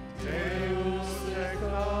 Deus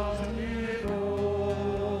exaltidos,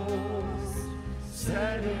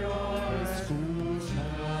 Señor, escúchanos.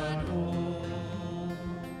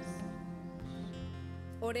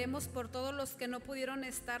 Oremos por todos los que no pudieron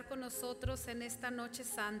estar con nosotros en esta noche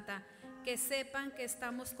santa, que sepan que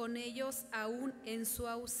estamos con ellos aún en su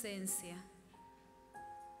ausencia.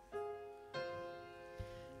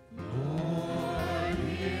 Lord,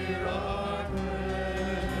 hear our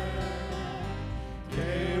prayer.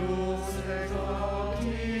 Deus exaltidos,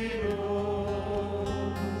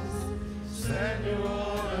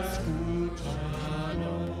 Señor, escúchanos.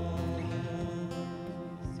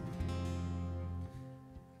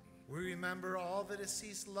 We remember all the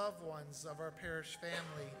deceased loved ones of our parish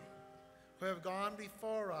family who have gone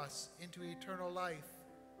before us into eternal life,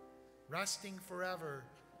 resting forever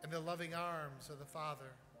in the loving arms of the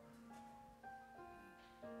Father.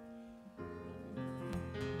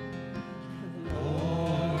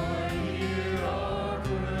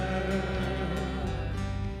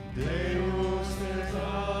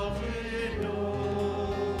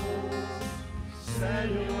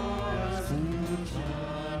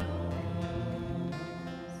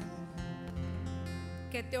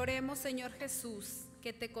 oremos, Señor Jesús,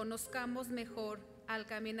 que te conozcamos mejor al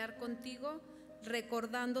caminar contigo,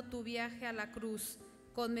 recordando tu viaje a la cruz,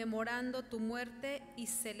 conmemorando tu muerte y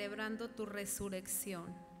celebrando tu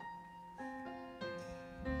resurrección.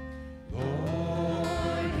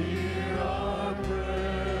 Lord, hear our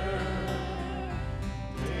prayer.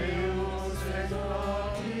 Deus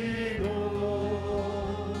exaltados,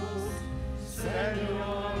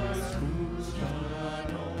 Señor escúchanos.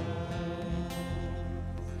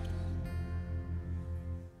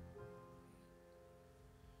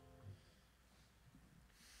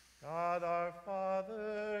 God our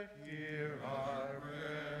Father, hear our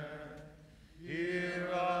prayer. Hear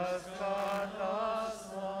us, God the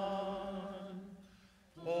Son.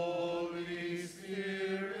 Holy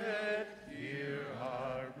Spirit, hear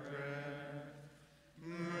our prayer.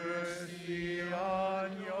 Mercy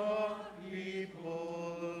on your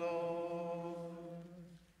people, Lord.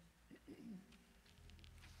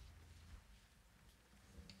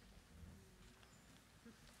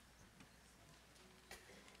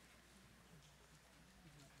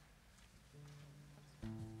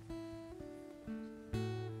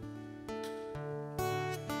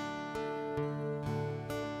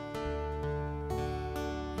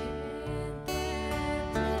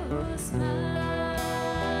 Tus manos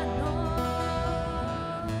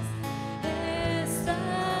está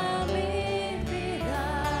mi vida,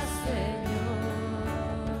 Señor.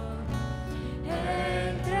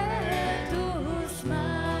 Entre tus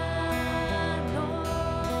manos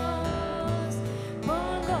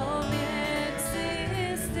pongo mi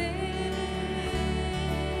existir.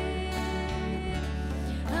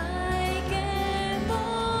 Hay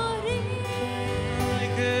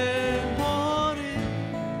que morir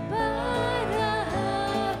para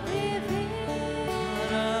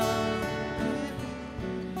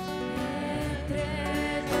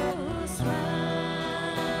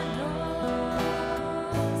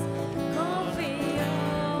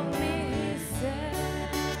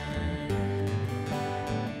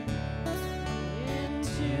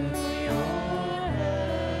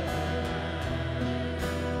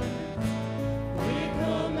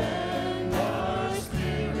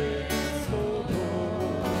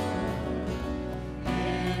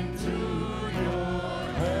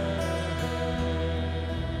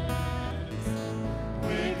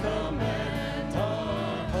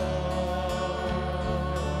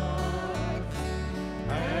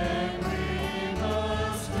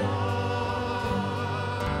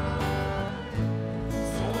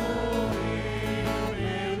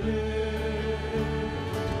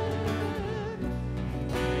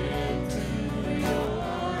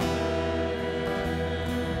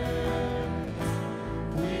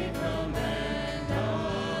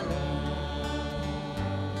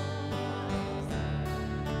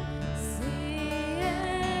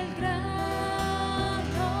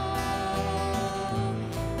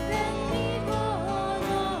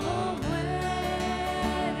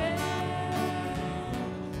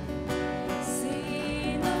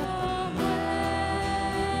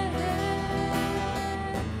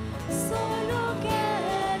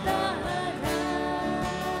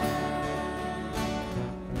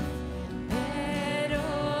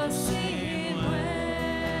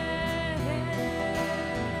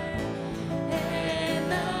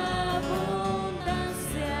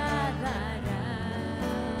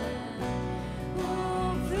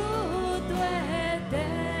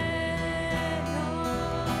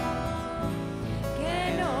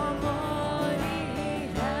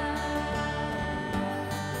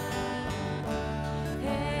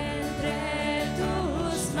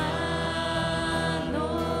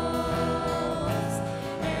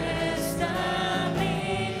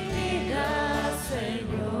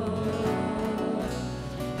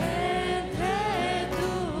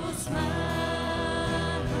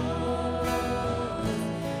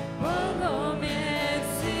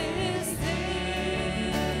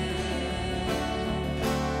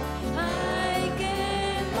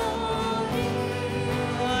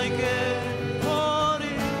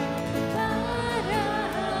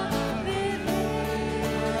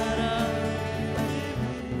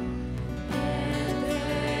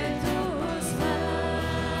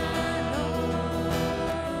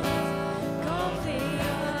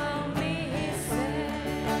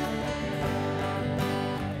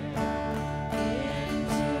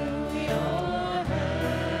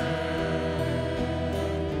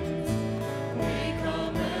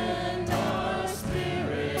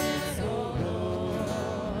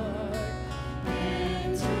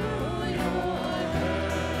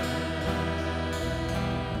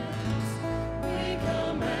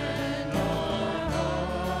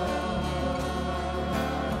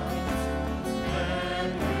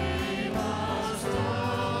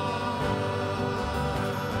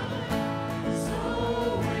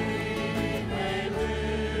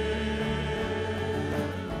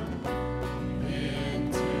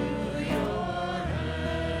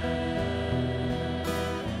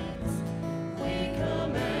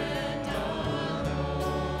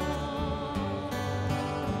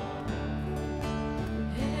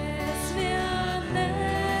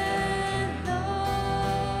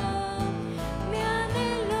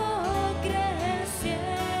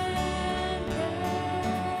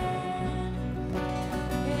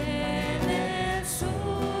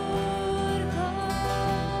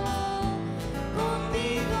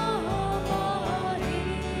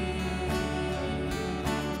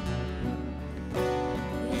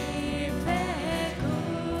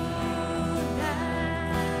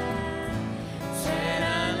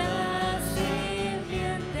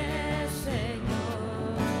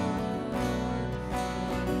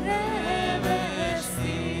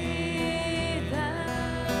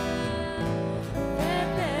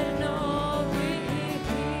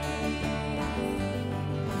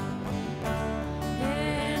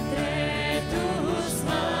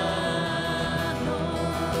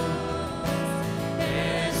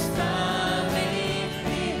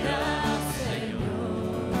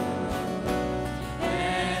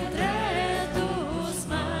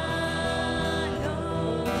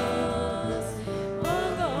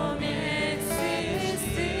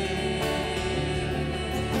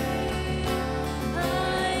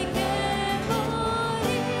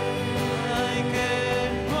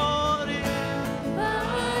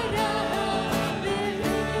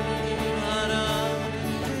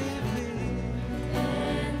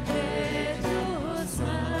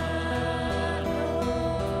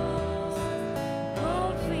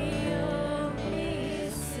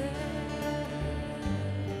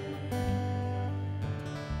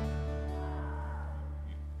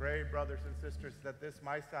pray, brothers and sisters, that this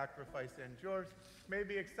my sacrifice and yours may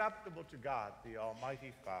be acceptable to God, the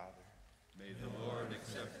Almighty Father. May the Lord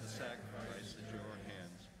accept the sacrifice at your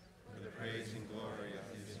hands for the praise and glory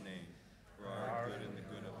of his name, for our good and the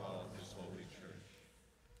good of all his holy church.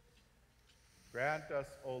 Grant us,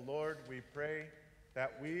 O Lord, we pray,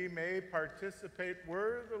 that we may participate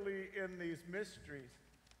worthily in these mysteries,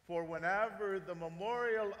 for whenever the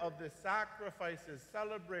memorial of this sacrifice is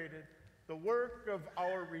celebrated, the work of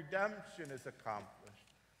our redemption is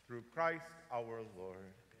accomplished. Through Christ our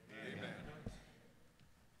Lord. Amen.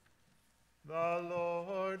 The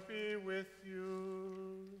Lord be with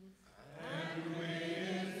you. And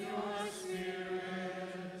with your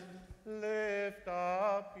spirit. Lift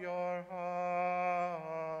up your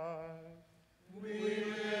heart. We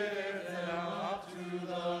lift them up to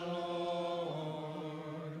the Lord.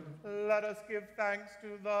 Let us give thanks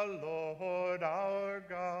to the Lord our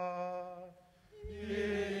God. It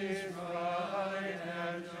is right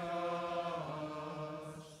and just.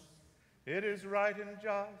 It is right and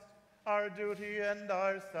just, our duty and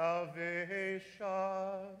our salvation,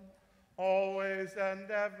 always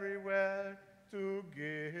and everywhere to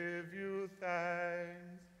give you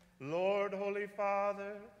thanks. Lord, Holy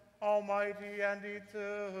Father, Almighty and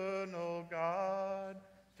eternal God,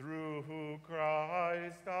 through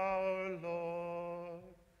Christ our Lord.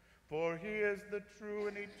 For he is the true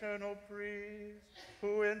and eternal priest,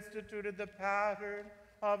 who instituted the pattern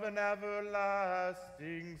of an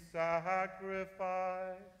everlasting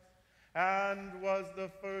sacrifice, and was the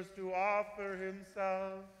first to offer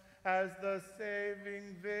himself as the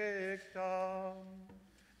saving victim,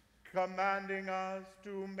 commanding us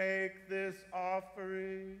to make this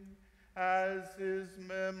offering as his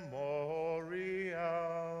memorial.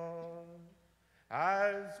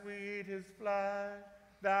 As we eat his flesh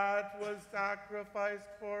that was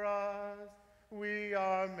sacrificed for us, we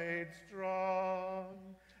are made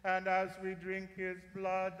strong. And as we drink his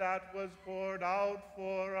blood that was poured out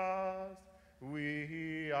for us,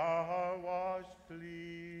 we are washed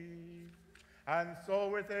clean. And so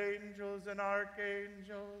with angels and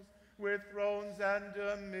archangels, with thrones and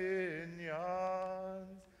dominions,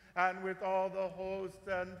 and with all the hosts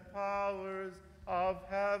and powers of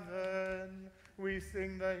heaven, we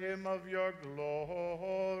sing the hymn of your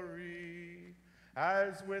glory,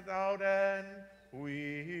 as without end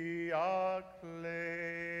we acclaim.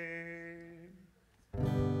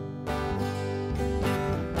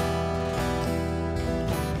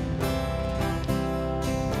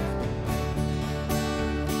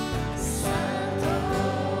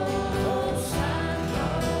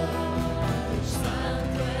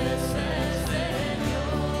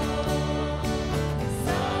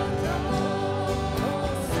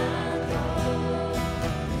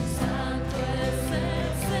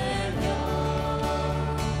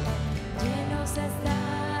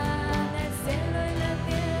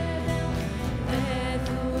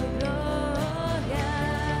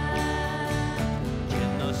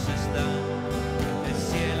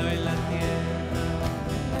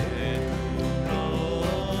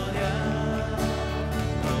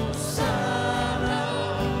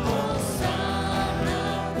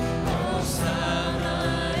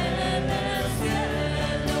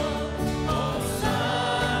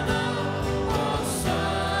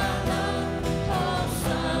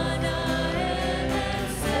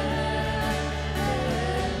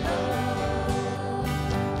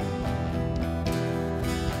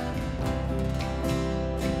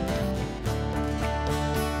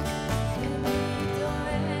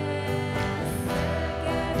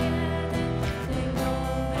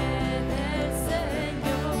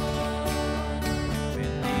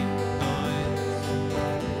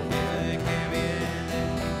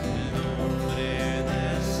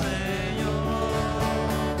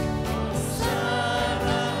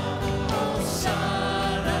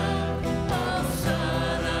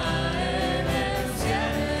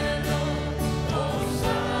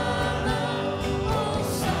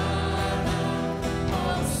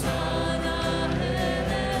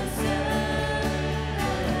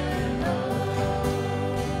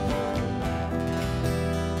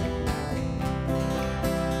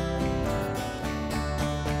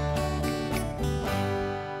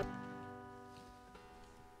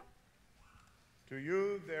 To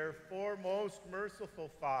you, therefore, most merciful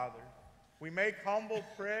Father, we make humble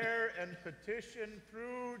prayer and petition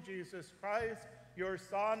through Jesus Christ, your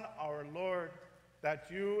Son, our Lord,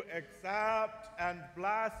 that you accept and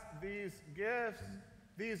bless these gifts,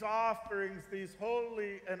 these offerings, these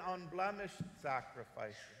holy and unblemished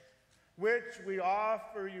sacrifices, which we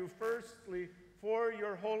offer you firstly for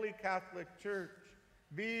your holy Catholic Church,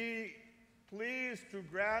 be please to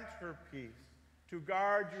grant her peace, to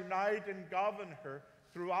guard, unite, and govern her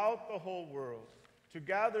throughout the whole world,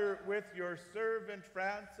 together with your servant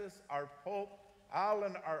Francis, our Pope,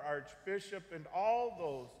 Alan, our Archbishop, and all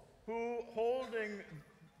those who, holding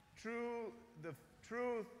the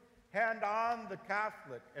truth, hand on the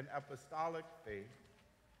Catholic and Apostolic faith.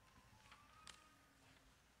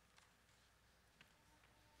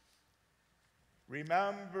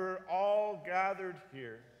 Remember all gathered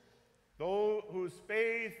here, those whose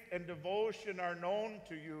faith and devotion are known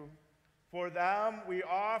to you. For them we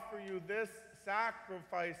offer you this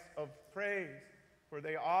sacrifice of praise, for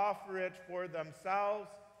they offer it for themselves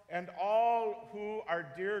and all who are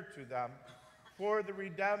dear to them, for the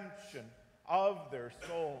redemption of their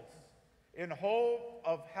souls, in hope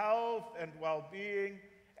of health and well-being,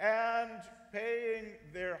 and paying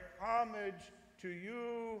their homage to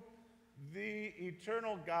you, the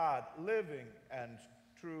eternal God, living and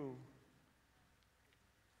true.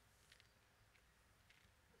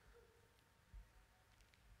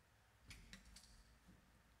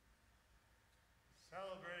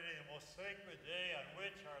 Celebrating the most sacred day on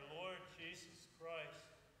which our Lord Jesus Christ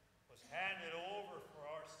was handed over for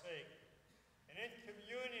our sake, and in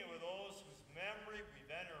communion with those whose memory we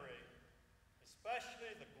venerate,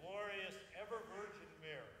 especially the glorious ever-Virgin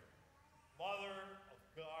Mary, Mother of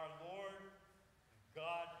our Lord and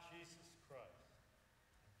God Jesus Christ,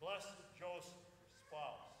 and blessed Joseph, her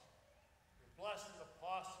spouse, your blessed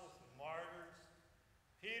apostles and martyrs,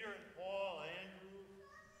 Peter and Paul, Andrew,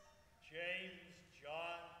 James,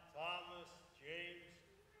 John, Thomas, James,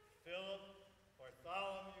 Philip,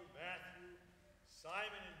 Bartholomew, Matthew,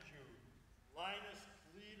 Simon and Jude, Linus,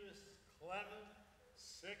 Cletus, Clement,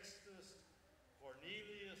 Sixtus,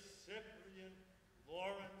 Cornelius, Cyprian,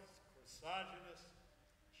 Lawrence, Chrysogonus,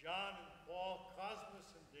 John and Paul,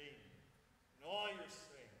 Cosmas and Damon, and all your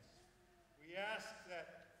saints. We ask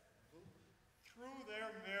that through their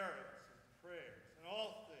merits and prayers and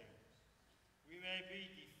all things, we may be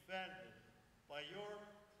defended by your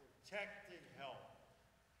protecting help.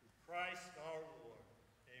 Through Christ our Lord.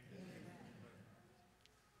 Amen.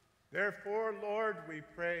 Therefore, Lord, we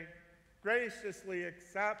pray, graciously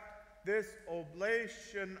accept this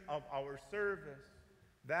oblation of our service,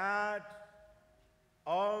 that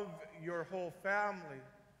of your whole family,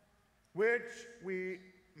 which we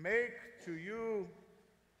make to you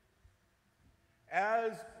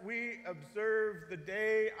as we observe the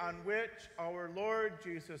day on which our Lord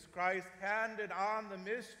Jesus Christ handed on the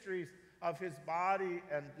mysteries of his body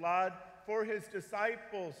and blood for his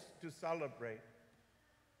disciples to celebrate.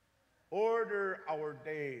 Order our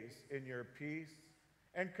days in your peace,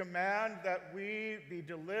 and command that we be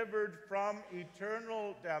delivered from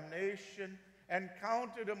eternal damnation and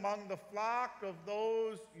counted among the flock of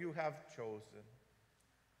those you have chosen.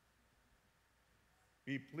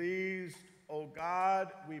 Be pleased, O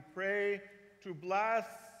God, we pray, to bless,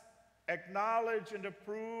 acknowledge, and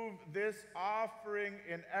approve this offering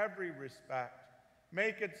in every respect.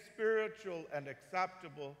 Make it spiritual and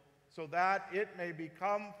acceptable, so that it may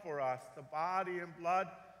become for us the body and blood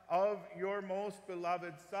of your most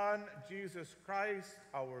beloved Son, Jesus Christ,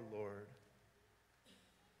 our Lord.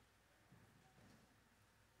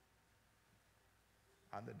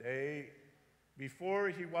 On the day before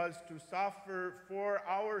he was to suffer for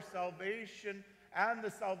our salvation and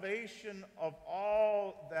the salvation of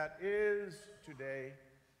all that is today,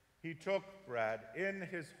 he took bread in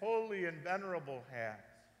his holy and venerable hands,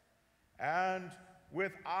 and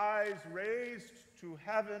with eyes raised to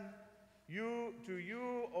heaven, to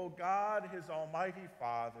you, O God, his almighty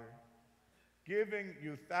Father, giving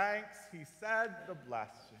you thanks, he said the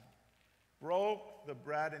blessing, broke the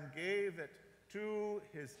bread and gave it to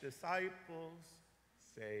his disciples,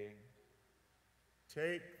 saying,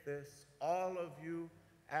 "Take this, all of you,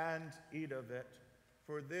 and eat of it,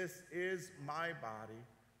 for this is my body,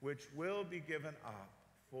 which will be given up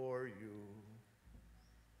for you."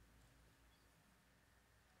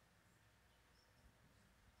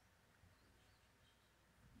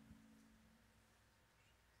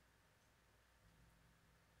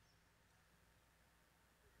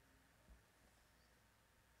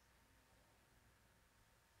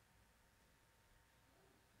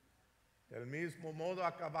 Del mismo modo,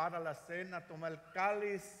 acabada la cena, toma el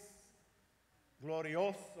cáliz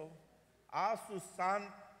glorioso a sus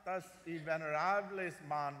santas y venerables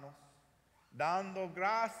manos, dando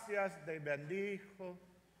gracias, de bendijo,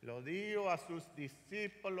 lo dio a sus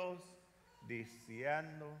discípulos,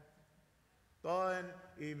 diciendo, tomen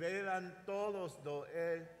y beban todos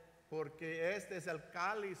de él, porque este es el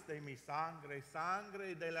cáliz de mi sangre,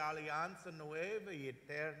 sangre de la alianza nueva y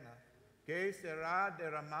eterna, que será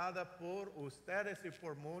derramada por ustedes y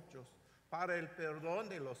por muchos para el perdón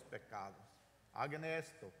de los pecados. Hagan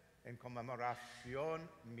esto en conmemoración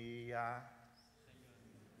mía.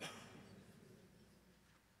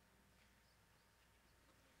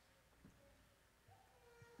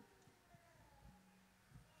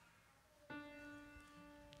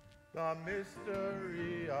 The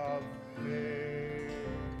mystery of faith.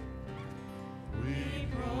 We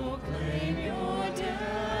proclaim your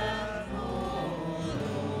death, O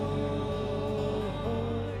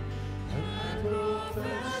Lord, and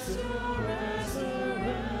profess your resurrection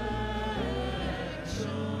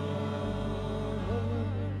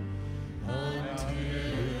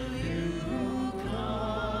until you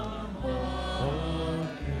come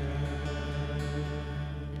again.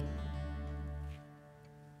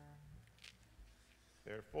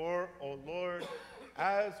 Therefore, O Lord,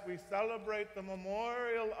 as we celebrate the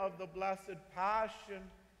memorial of the Blessed Passion,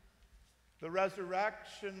 the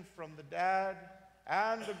resurrection from the dead,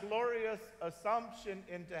 and the glorious assumption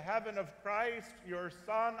into heaven of Christ, your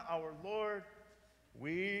Son, our Lord,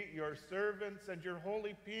 we, your servants and your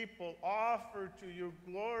holy people, offer to you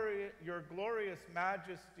your glorious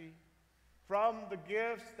majesty from the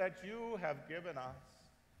gifts that you have given us,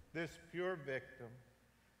 this pure victim,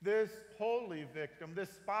 this holy victim, this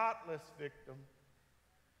spotless victim,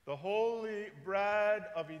 the holy bread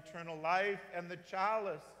of eternal life and the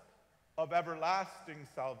chalice of everlasting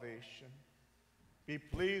salvation. Be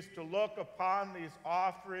pleased to look upon these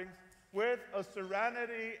offerings with a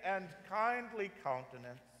serenity and kindly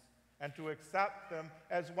countenance, and to accept them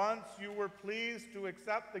as once you were pleased to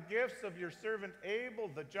accept the gifts of your servant Abel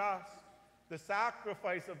the just, the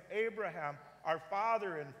sacrifice of Abraham, our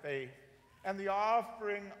father in faith, and the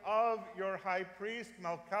offering of your high priest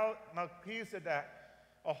Melchizedek,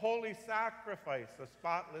 a holy sacrifice, a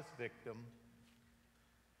spotless victim.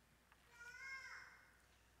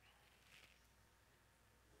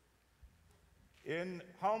 In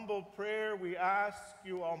humble prayer, we ask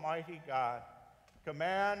you, Almighty God,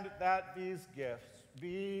 command that these gifts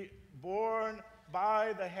be borne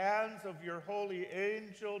by the hands of your holy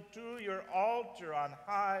angel to your altar on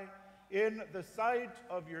high in the sight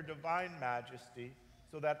of your divine majesty,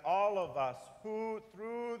 so that all of us who,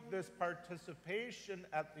 through this participation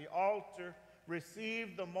at the altar,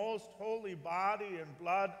 receive the most holy body and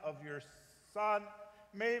blood of your Son,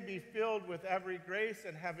 may be filled with every grace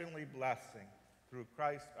and heavenly blessing through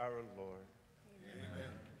Christ our Lord.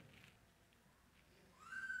 Amen.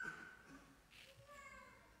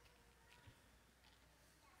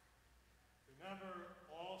 Remember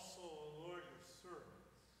also, O Lord, your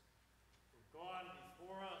servants, who have gone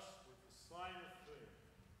before us with the sign of faith,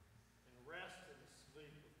 and rest in the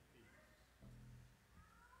sleep of peace.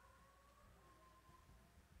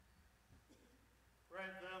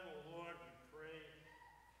 Grant them, O Lord, we pray,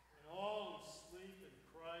 and all who sleep in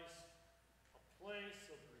Christ, a place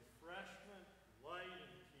of refreshment, light,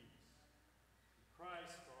 and peace. Through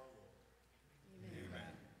Christ our Lord.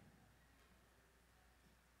 Amen.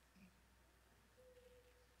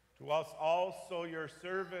 To us also, your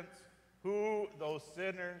servants, who, though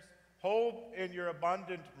sinners, hope in your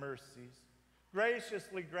abundant mercies,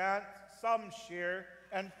 graciously grant some share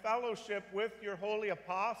and fellowship with your holy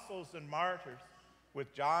apostles and martyrs,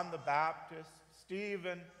 with John the Baptist,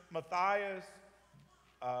 Stephen, Matthias,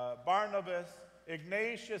 Barnabas,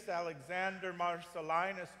 Ignatius, Alexander,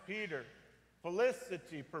 Marcellinus, Peter,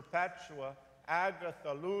 Felicity, Perpetua,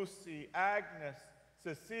 Agatha, Lucy, Agnes,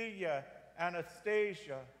 Cecilia,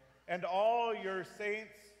 Anastasia, and all your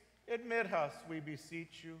saints. Admit us, we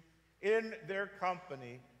beseech you, in their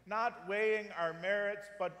company, not weighing our merits,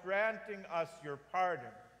 but granting us your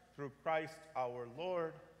pardon through Christ our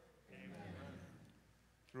Lord. Amen.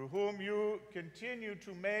 Through whom you continue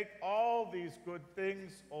to make all these good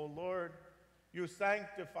things, O Lord, you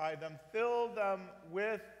sanctify them, fill them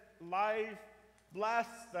with life, bless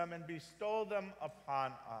them, and bestow them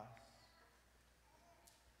upon us.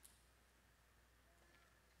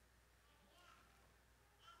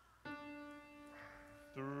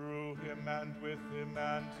 Through him and with him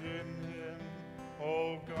and in him,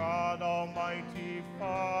 O God, Almighty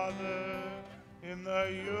Father, in the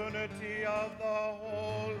unity of the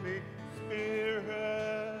Holy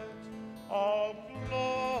Spirit, all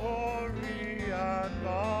glory and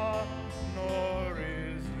honor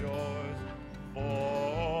is yours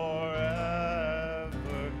forever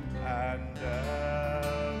and ever.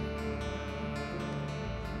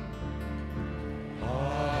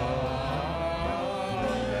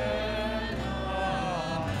 Amen.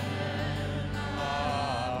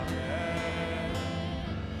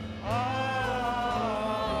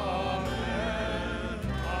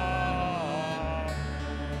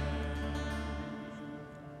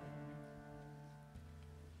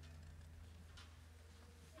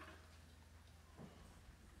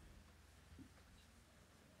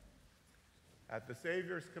 At the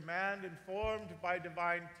Savior's command, informed by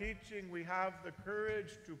divine teaching, we have the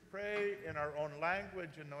courage to pray in our own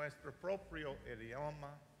language, in nuestro propio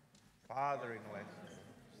idioma. Padre nuestro,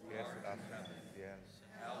 que estás en los cielos,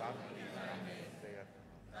 santificado sea tu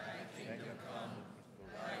nombre. Venga tu reino,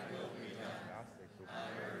 thy will be done, on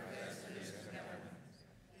earth as it is in heaven.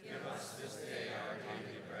 Give us this day our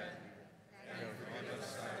daily bread, and forgive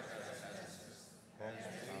us our trespasses, as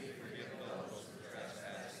we forgive those who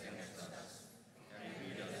trespass against us. And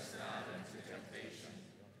lead us not into temptation,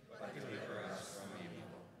 but deliver us from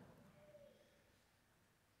evil.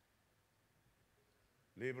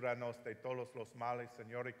 Líbranos de todos los males,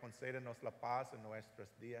 Señor, y concédenos la paz en nuestros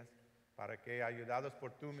días, para que, ayudados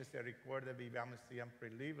por tu misericordia, vivamos siempre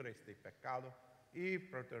libres de pecado y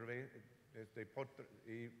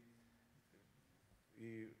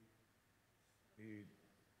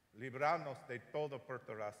librarnos de toda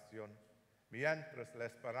perturbación, mientras la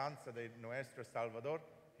esperanza de nuestro Salvador,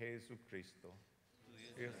 Jesucristo.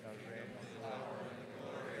 Dios el reino, power, and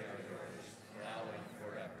glory are yours, now and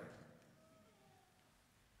forever.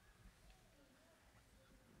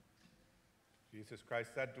 Jesus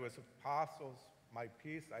Christ said to his apostles, "My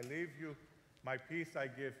peace I leave you, my peace I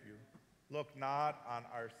give you. Look not on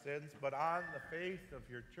our sins, but on the faith of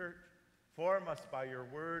your church. Form us by your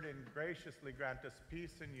word and graciously grant us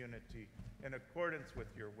peace and unity in accordance with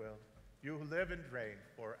your will. You who live and reign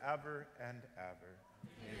forever and ever."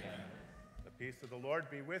 Amen. The peace of the Lord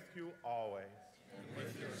be with you always. And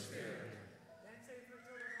with your spirit.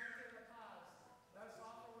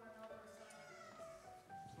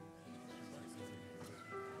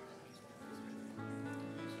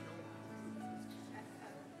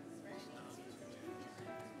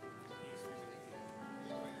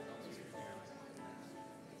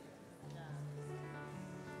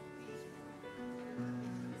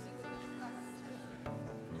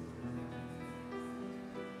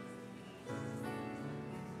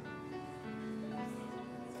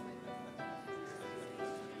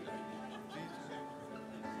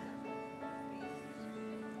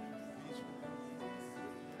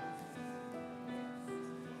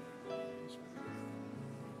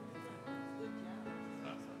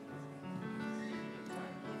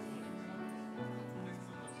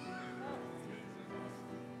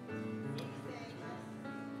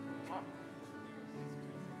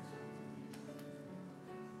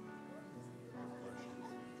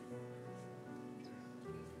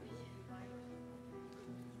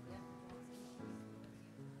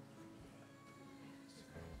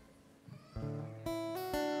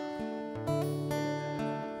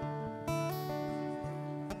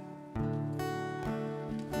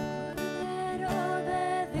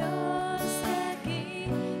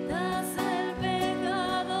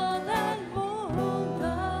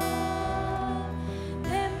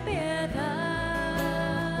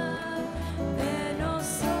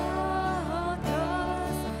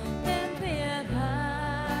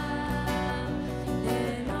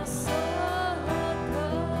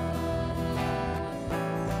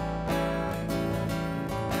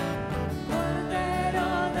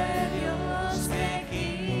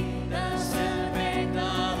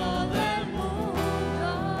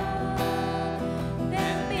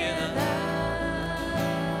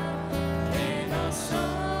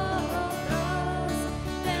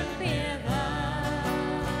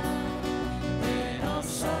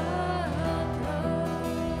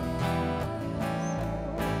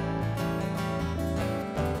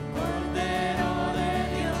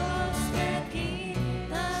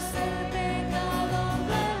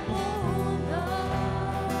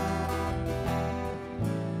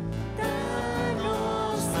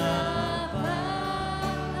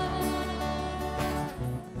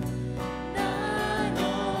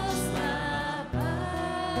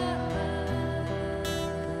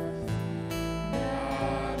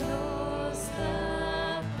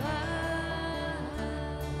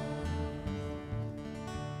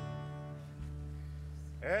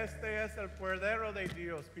 Este es el Cordero de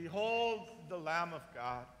Dios. Behold the Lamb of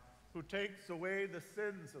God, who takes away the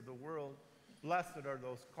sins of the world. Blessed are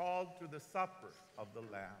those called to the supper of the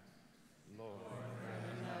Lamb. Lord, I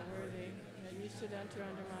am not worthy that you should enter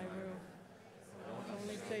under my roof.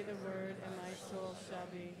 Only say the word, and my soul shall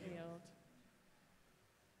be healed.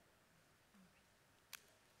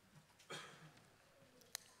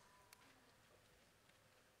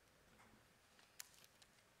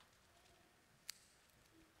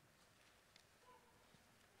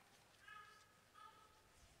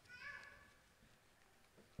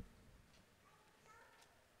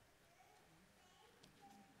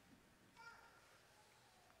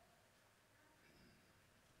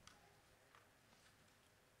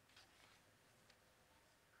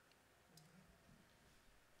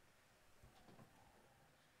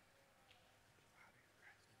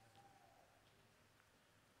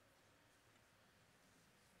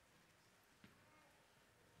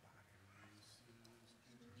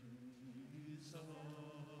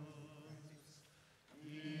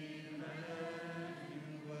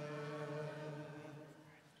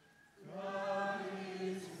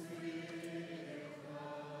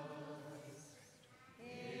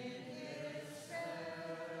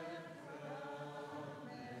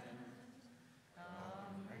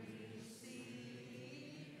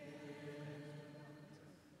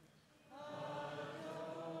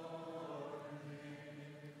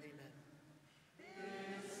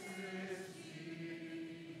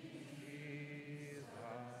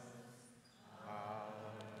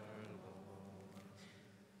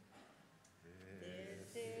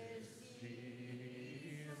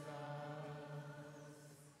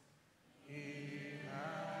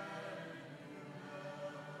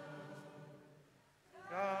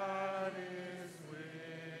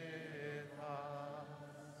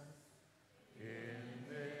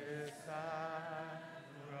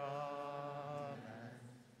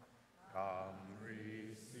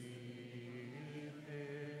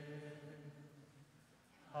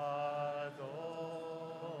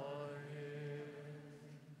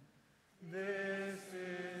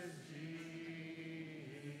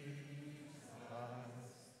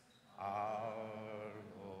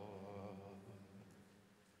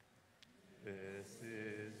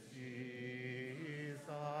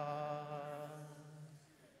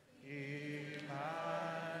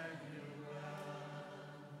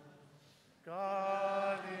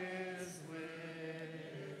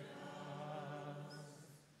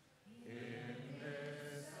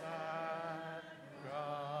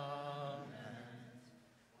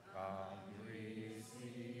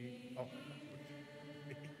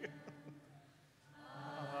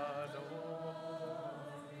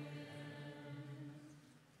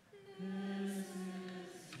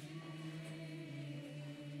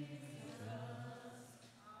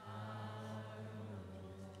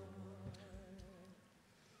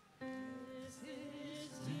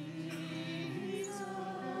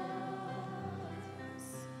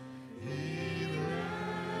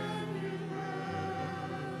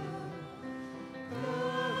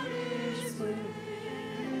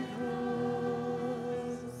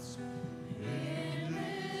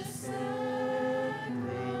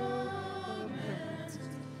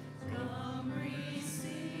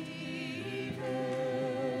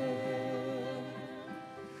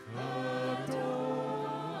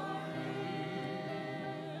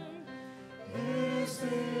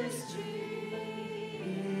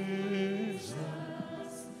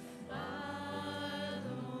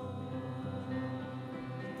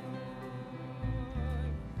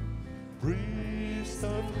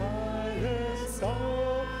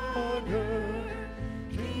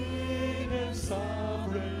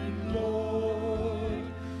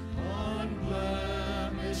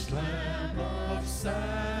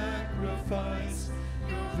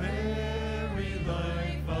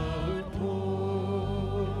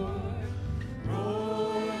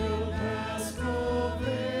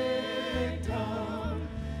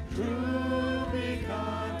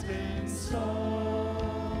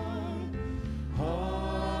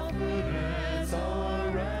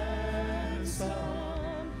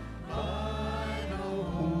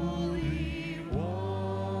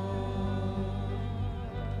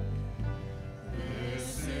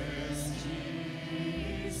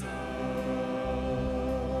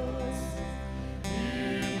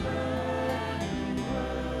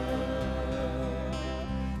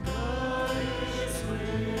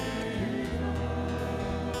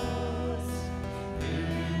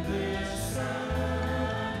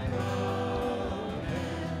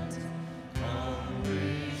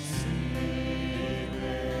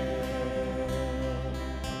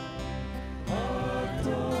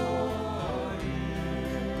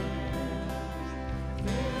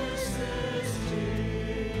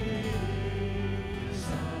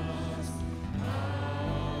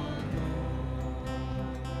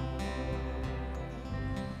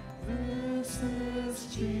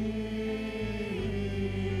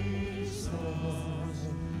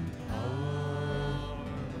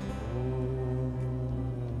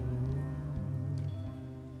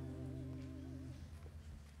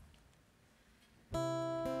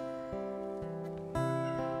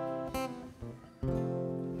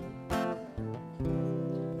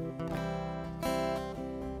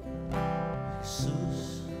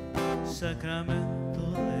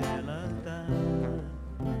 sacramento del altar,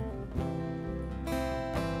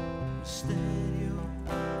 misterio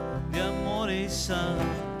de amor y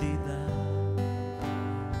santidad,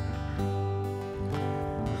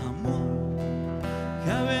 amor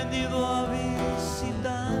que ha venido a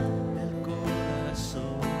visitar el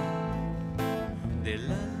corazón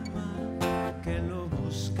del alma que lo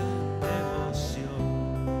busca en devoción.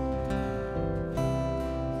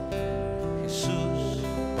 Jesús,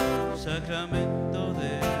 sacramento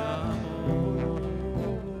de amor,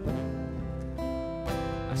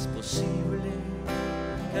 haz posible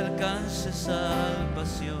que alcance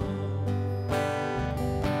salvación.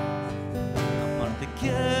 Amarte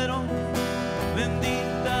quiero,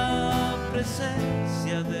 bendita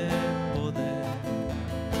presencia de poder,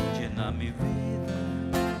 llena mi vida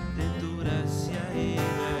de tu gracia y de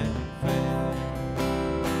fe.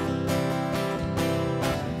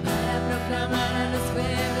 Para proclamar a los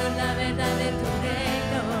pueblos la verdad de tu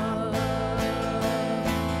reino,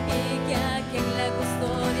 y que a quien la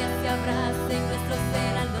custodia se abrace en nuestros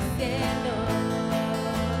serán los cielos,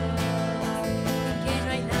 y que no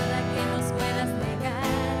hay nada que nos puedas negar,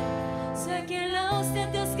 sé que en la hostia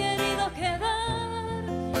te has querido quedar,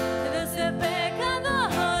 de ese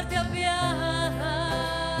pecador te apiadas.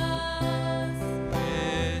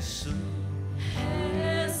 Jesús,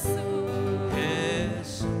 Jesús,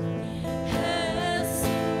 Jesús,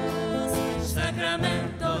 Jesús,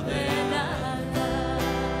 sacramento del altar,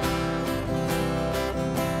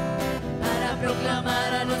 para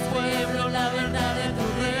proclamar a los pueblos la verdad de tu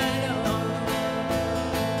reino,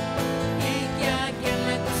 y que a quien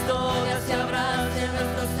la custodia se abrace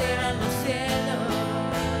nuestros serán los cielos,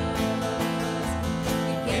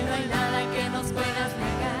 y que no hay nada que nos puedas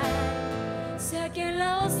negar, sea que en la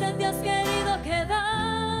hostia te has querido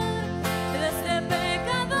quedar, de este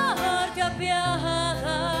pecador te apiadas.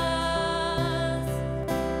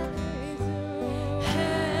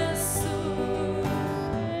 Jesús,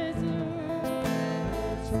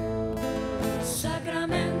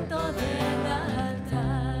 sacramento del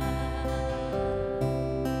altar.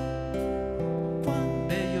 cuán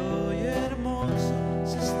bello y hermoso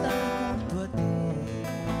es estar junto a ti.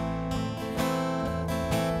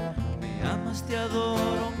 Me amas, te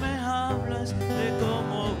adoro, me hablas de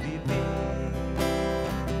cómo vivir.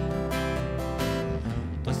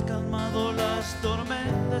 Tú has calmado las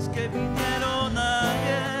tormentas que vinieron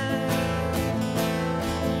ayer.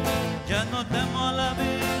 Ya no temo a la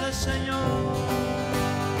vida, Señor,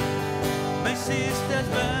 me hiciste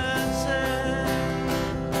vencer.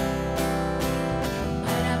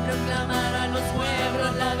 Para proclamar a los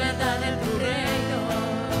pueblos la verdad de tu reino,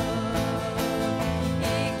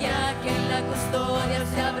 y que a quien la custodia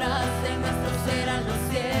se abrace nuestros serán los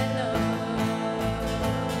cielos,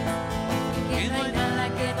 y que no hay nada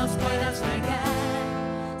que nos puedas negar,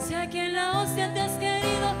 si a quien la hostia te has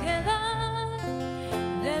querido quedar,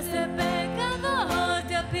 de ese pecador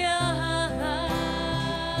te apiadas.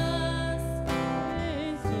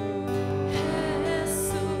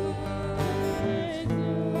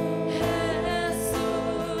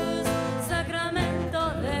 Jesús, sacramento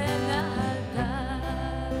del altar.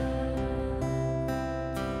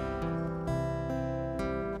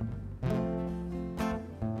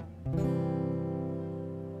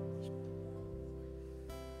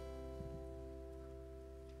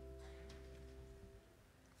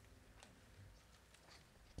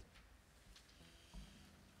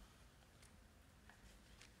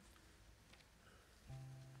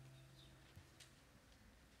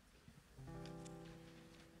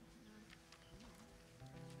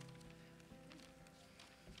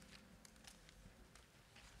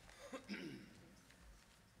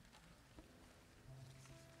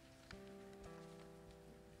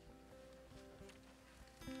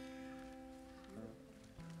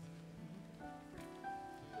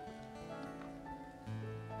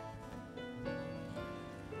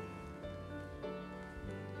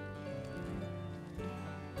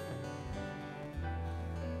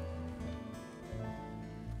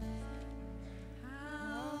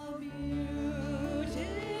 How beautiful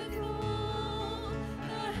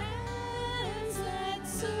the hands that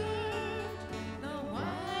served the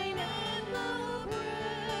wine and the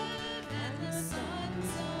bread and the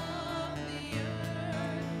sons of the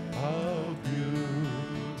earth. How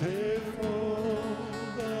beautiful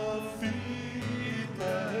the feet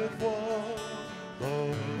that walk the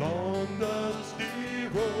long dusty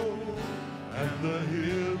road and the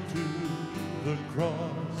hill to the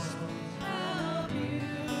cross. How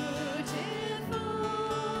beautiful,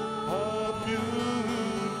 How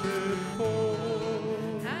beautiful,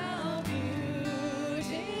 how beautiful,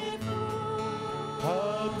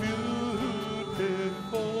 how beautiful.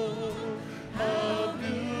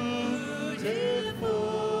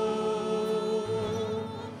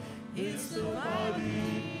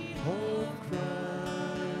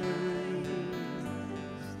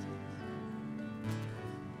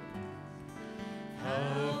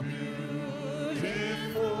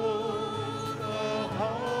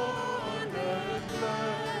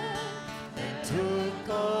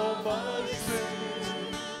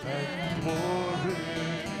 for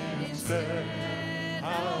it instead.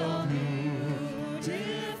 How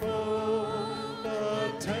beautiful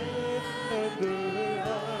the tender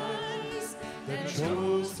eyes that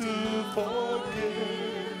chose to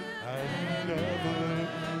forgive and never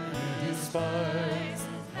despise.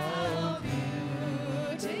 How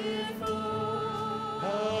beautiful,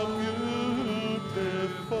 how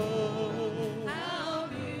beautiful, how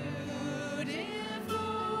beautiful,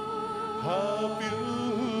 how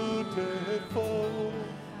beautiful,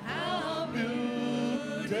 how beautiful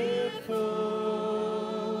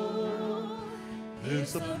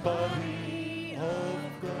is the body of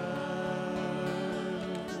Christ.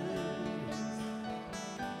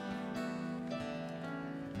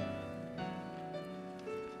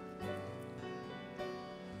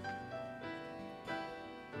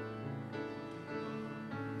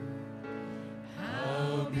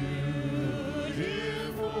 How beautiful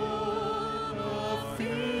the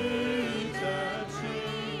feet that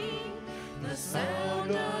sing the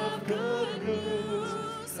sound of good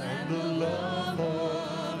news and the love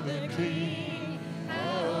of the King.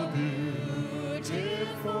 How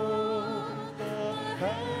beautiful the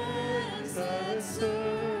hands that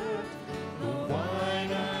serve the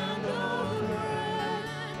wine and the bread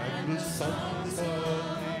and the sons of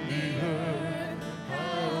the earth.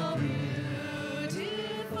 How beautiful,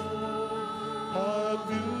 how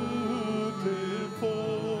beautiful,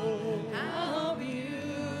 how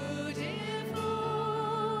beautiful,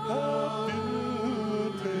 how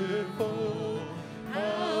beautiful,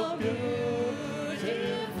 how beautiful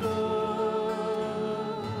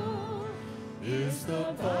is the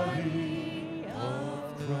body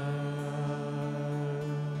of Christ.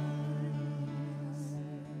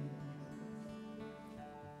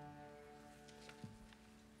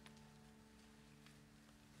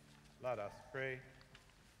 Let us pray.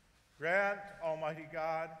 Grant, Almighty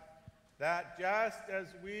God, that just as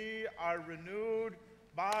we are renewed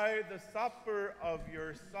by the supper of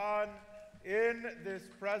your Son in this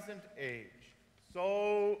present age,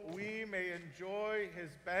 so we may enjoy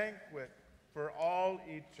his banquet for all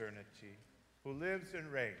eternity, who lives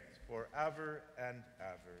and reigns forever and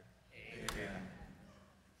ever. Amen.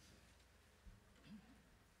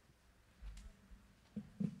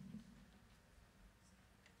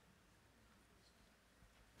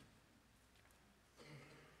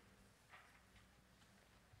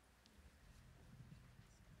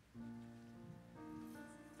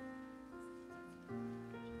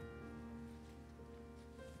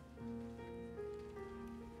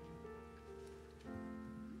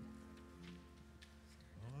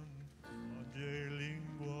 Ante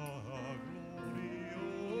lingua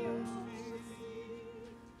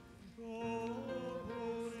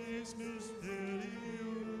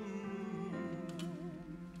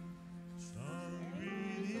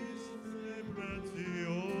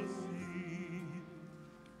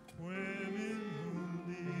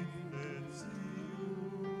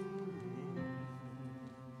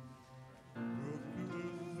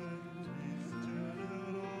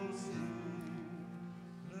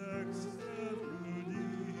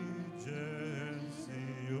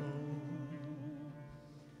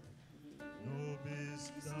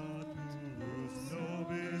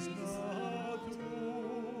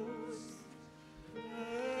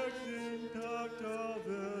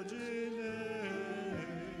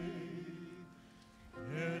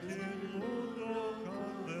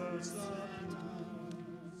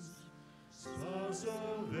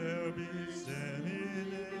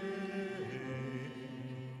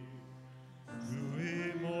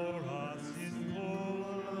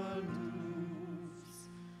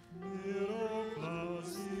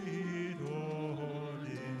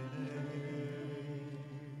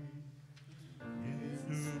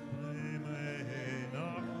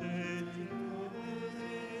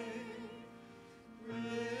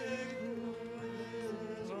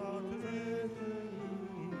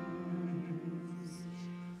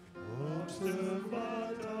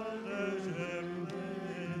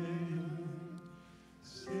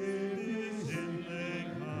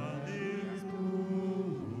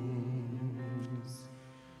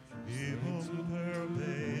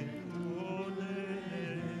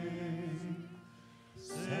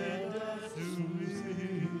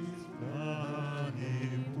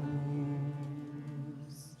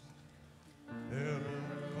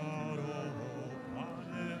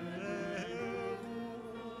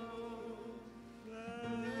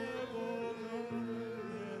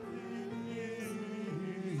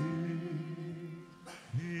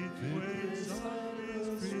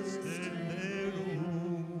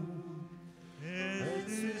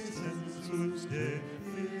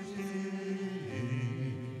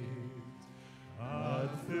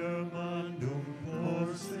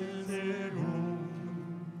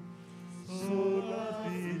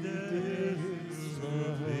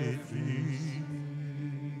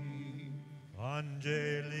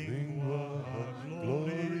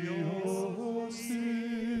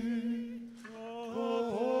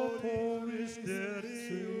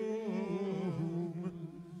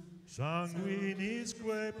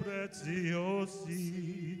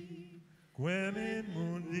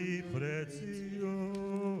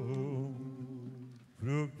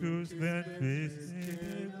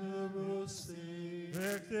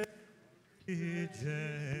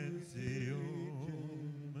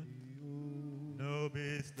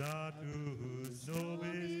Nobis datus,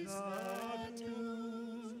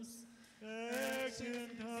 ex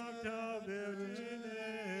intacta Virgine,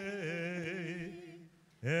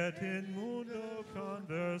 et in mundo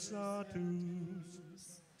conversatus,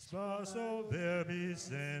 spaso verbi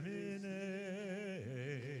semine,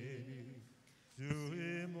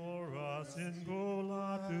 sui moras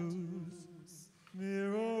incolatus,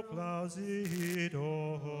 miro clausit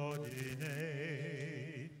ordine,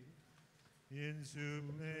 in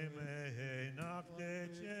sublime nocte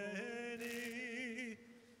ceni,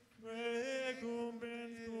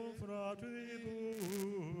 recumbens cum fratribus,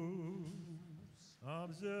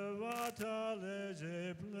 observata lege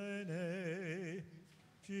plene,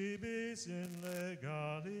 cibis in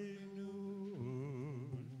legali nun,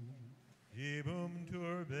 ibum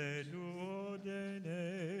turbe duodene,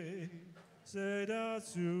 sedat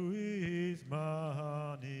suis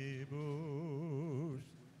manibus,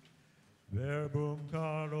 verbum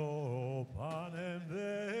caro panem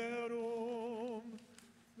verum,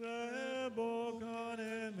 verbo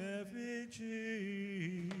canem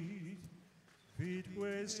efficit,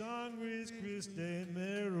 fitque sanguis Christe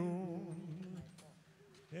merum,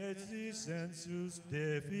 et si sensus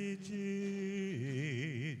deficit,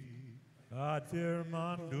 ad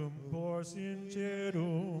firmandum cor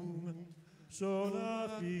sincerum, sola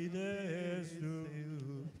fide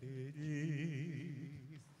subtidit.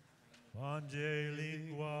 Pange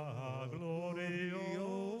lingua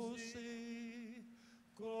gloriosi,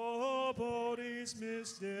 corporis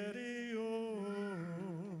mysterium,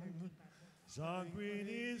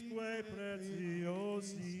 sanguinisque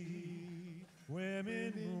preciosi, quem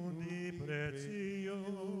in mundi pretium,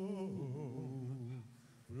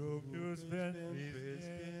 fructus ventris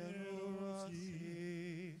generosi,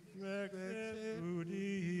 rex et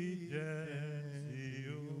frudi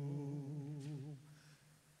gentium.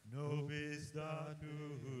 Nobis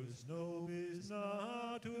datus, nobis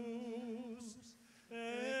natus,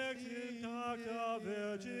 ex intacta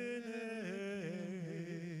Virgine,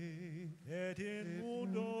 et in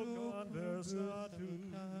mundo conversatus,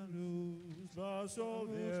 vaso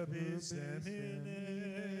verbi semine,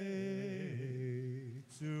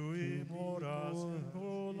 sui moras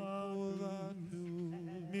incolatus,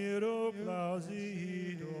 miro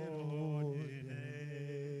clausit ordine,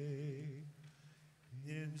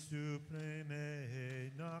 in supreme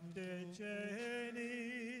nocte ceni,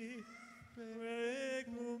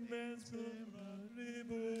 recumbens cum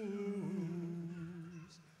ribus,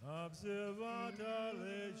 observata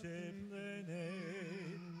lege plene,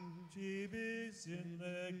 cibis in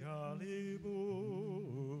legalibus,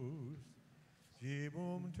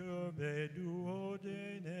 cibum turbe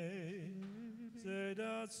duodene,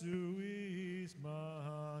 sedat suis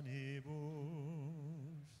manibus,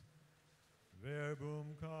 verbum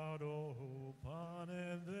caro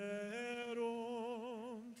panem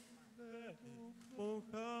verum, verbum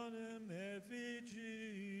canem efficit,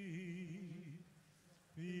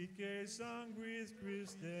 fice sanguis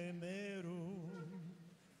Christe merum,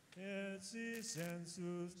 et si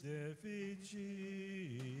sensus deficit,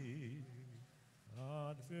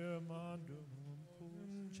 ad firmandum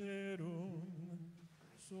puncerum,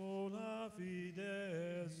 sola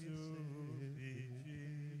fide subit.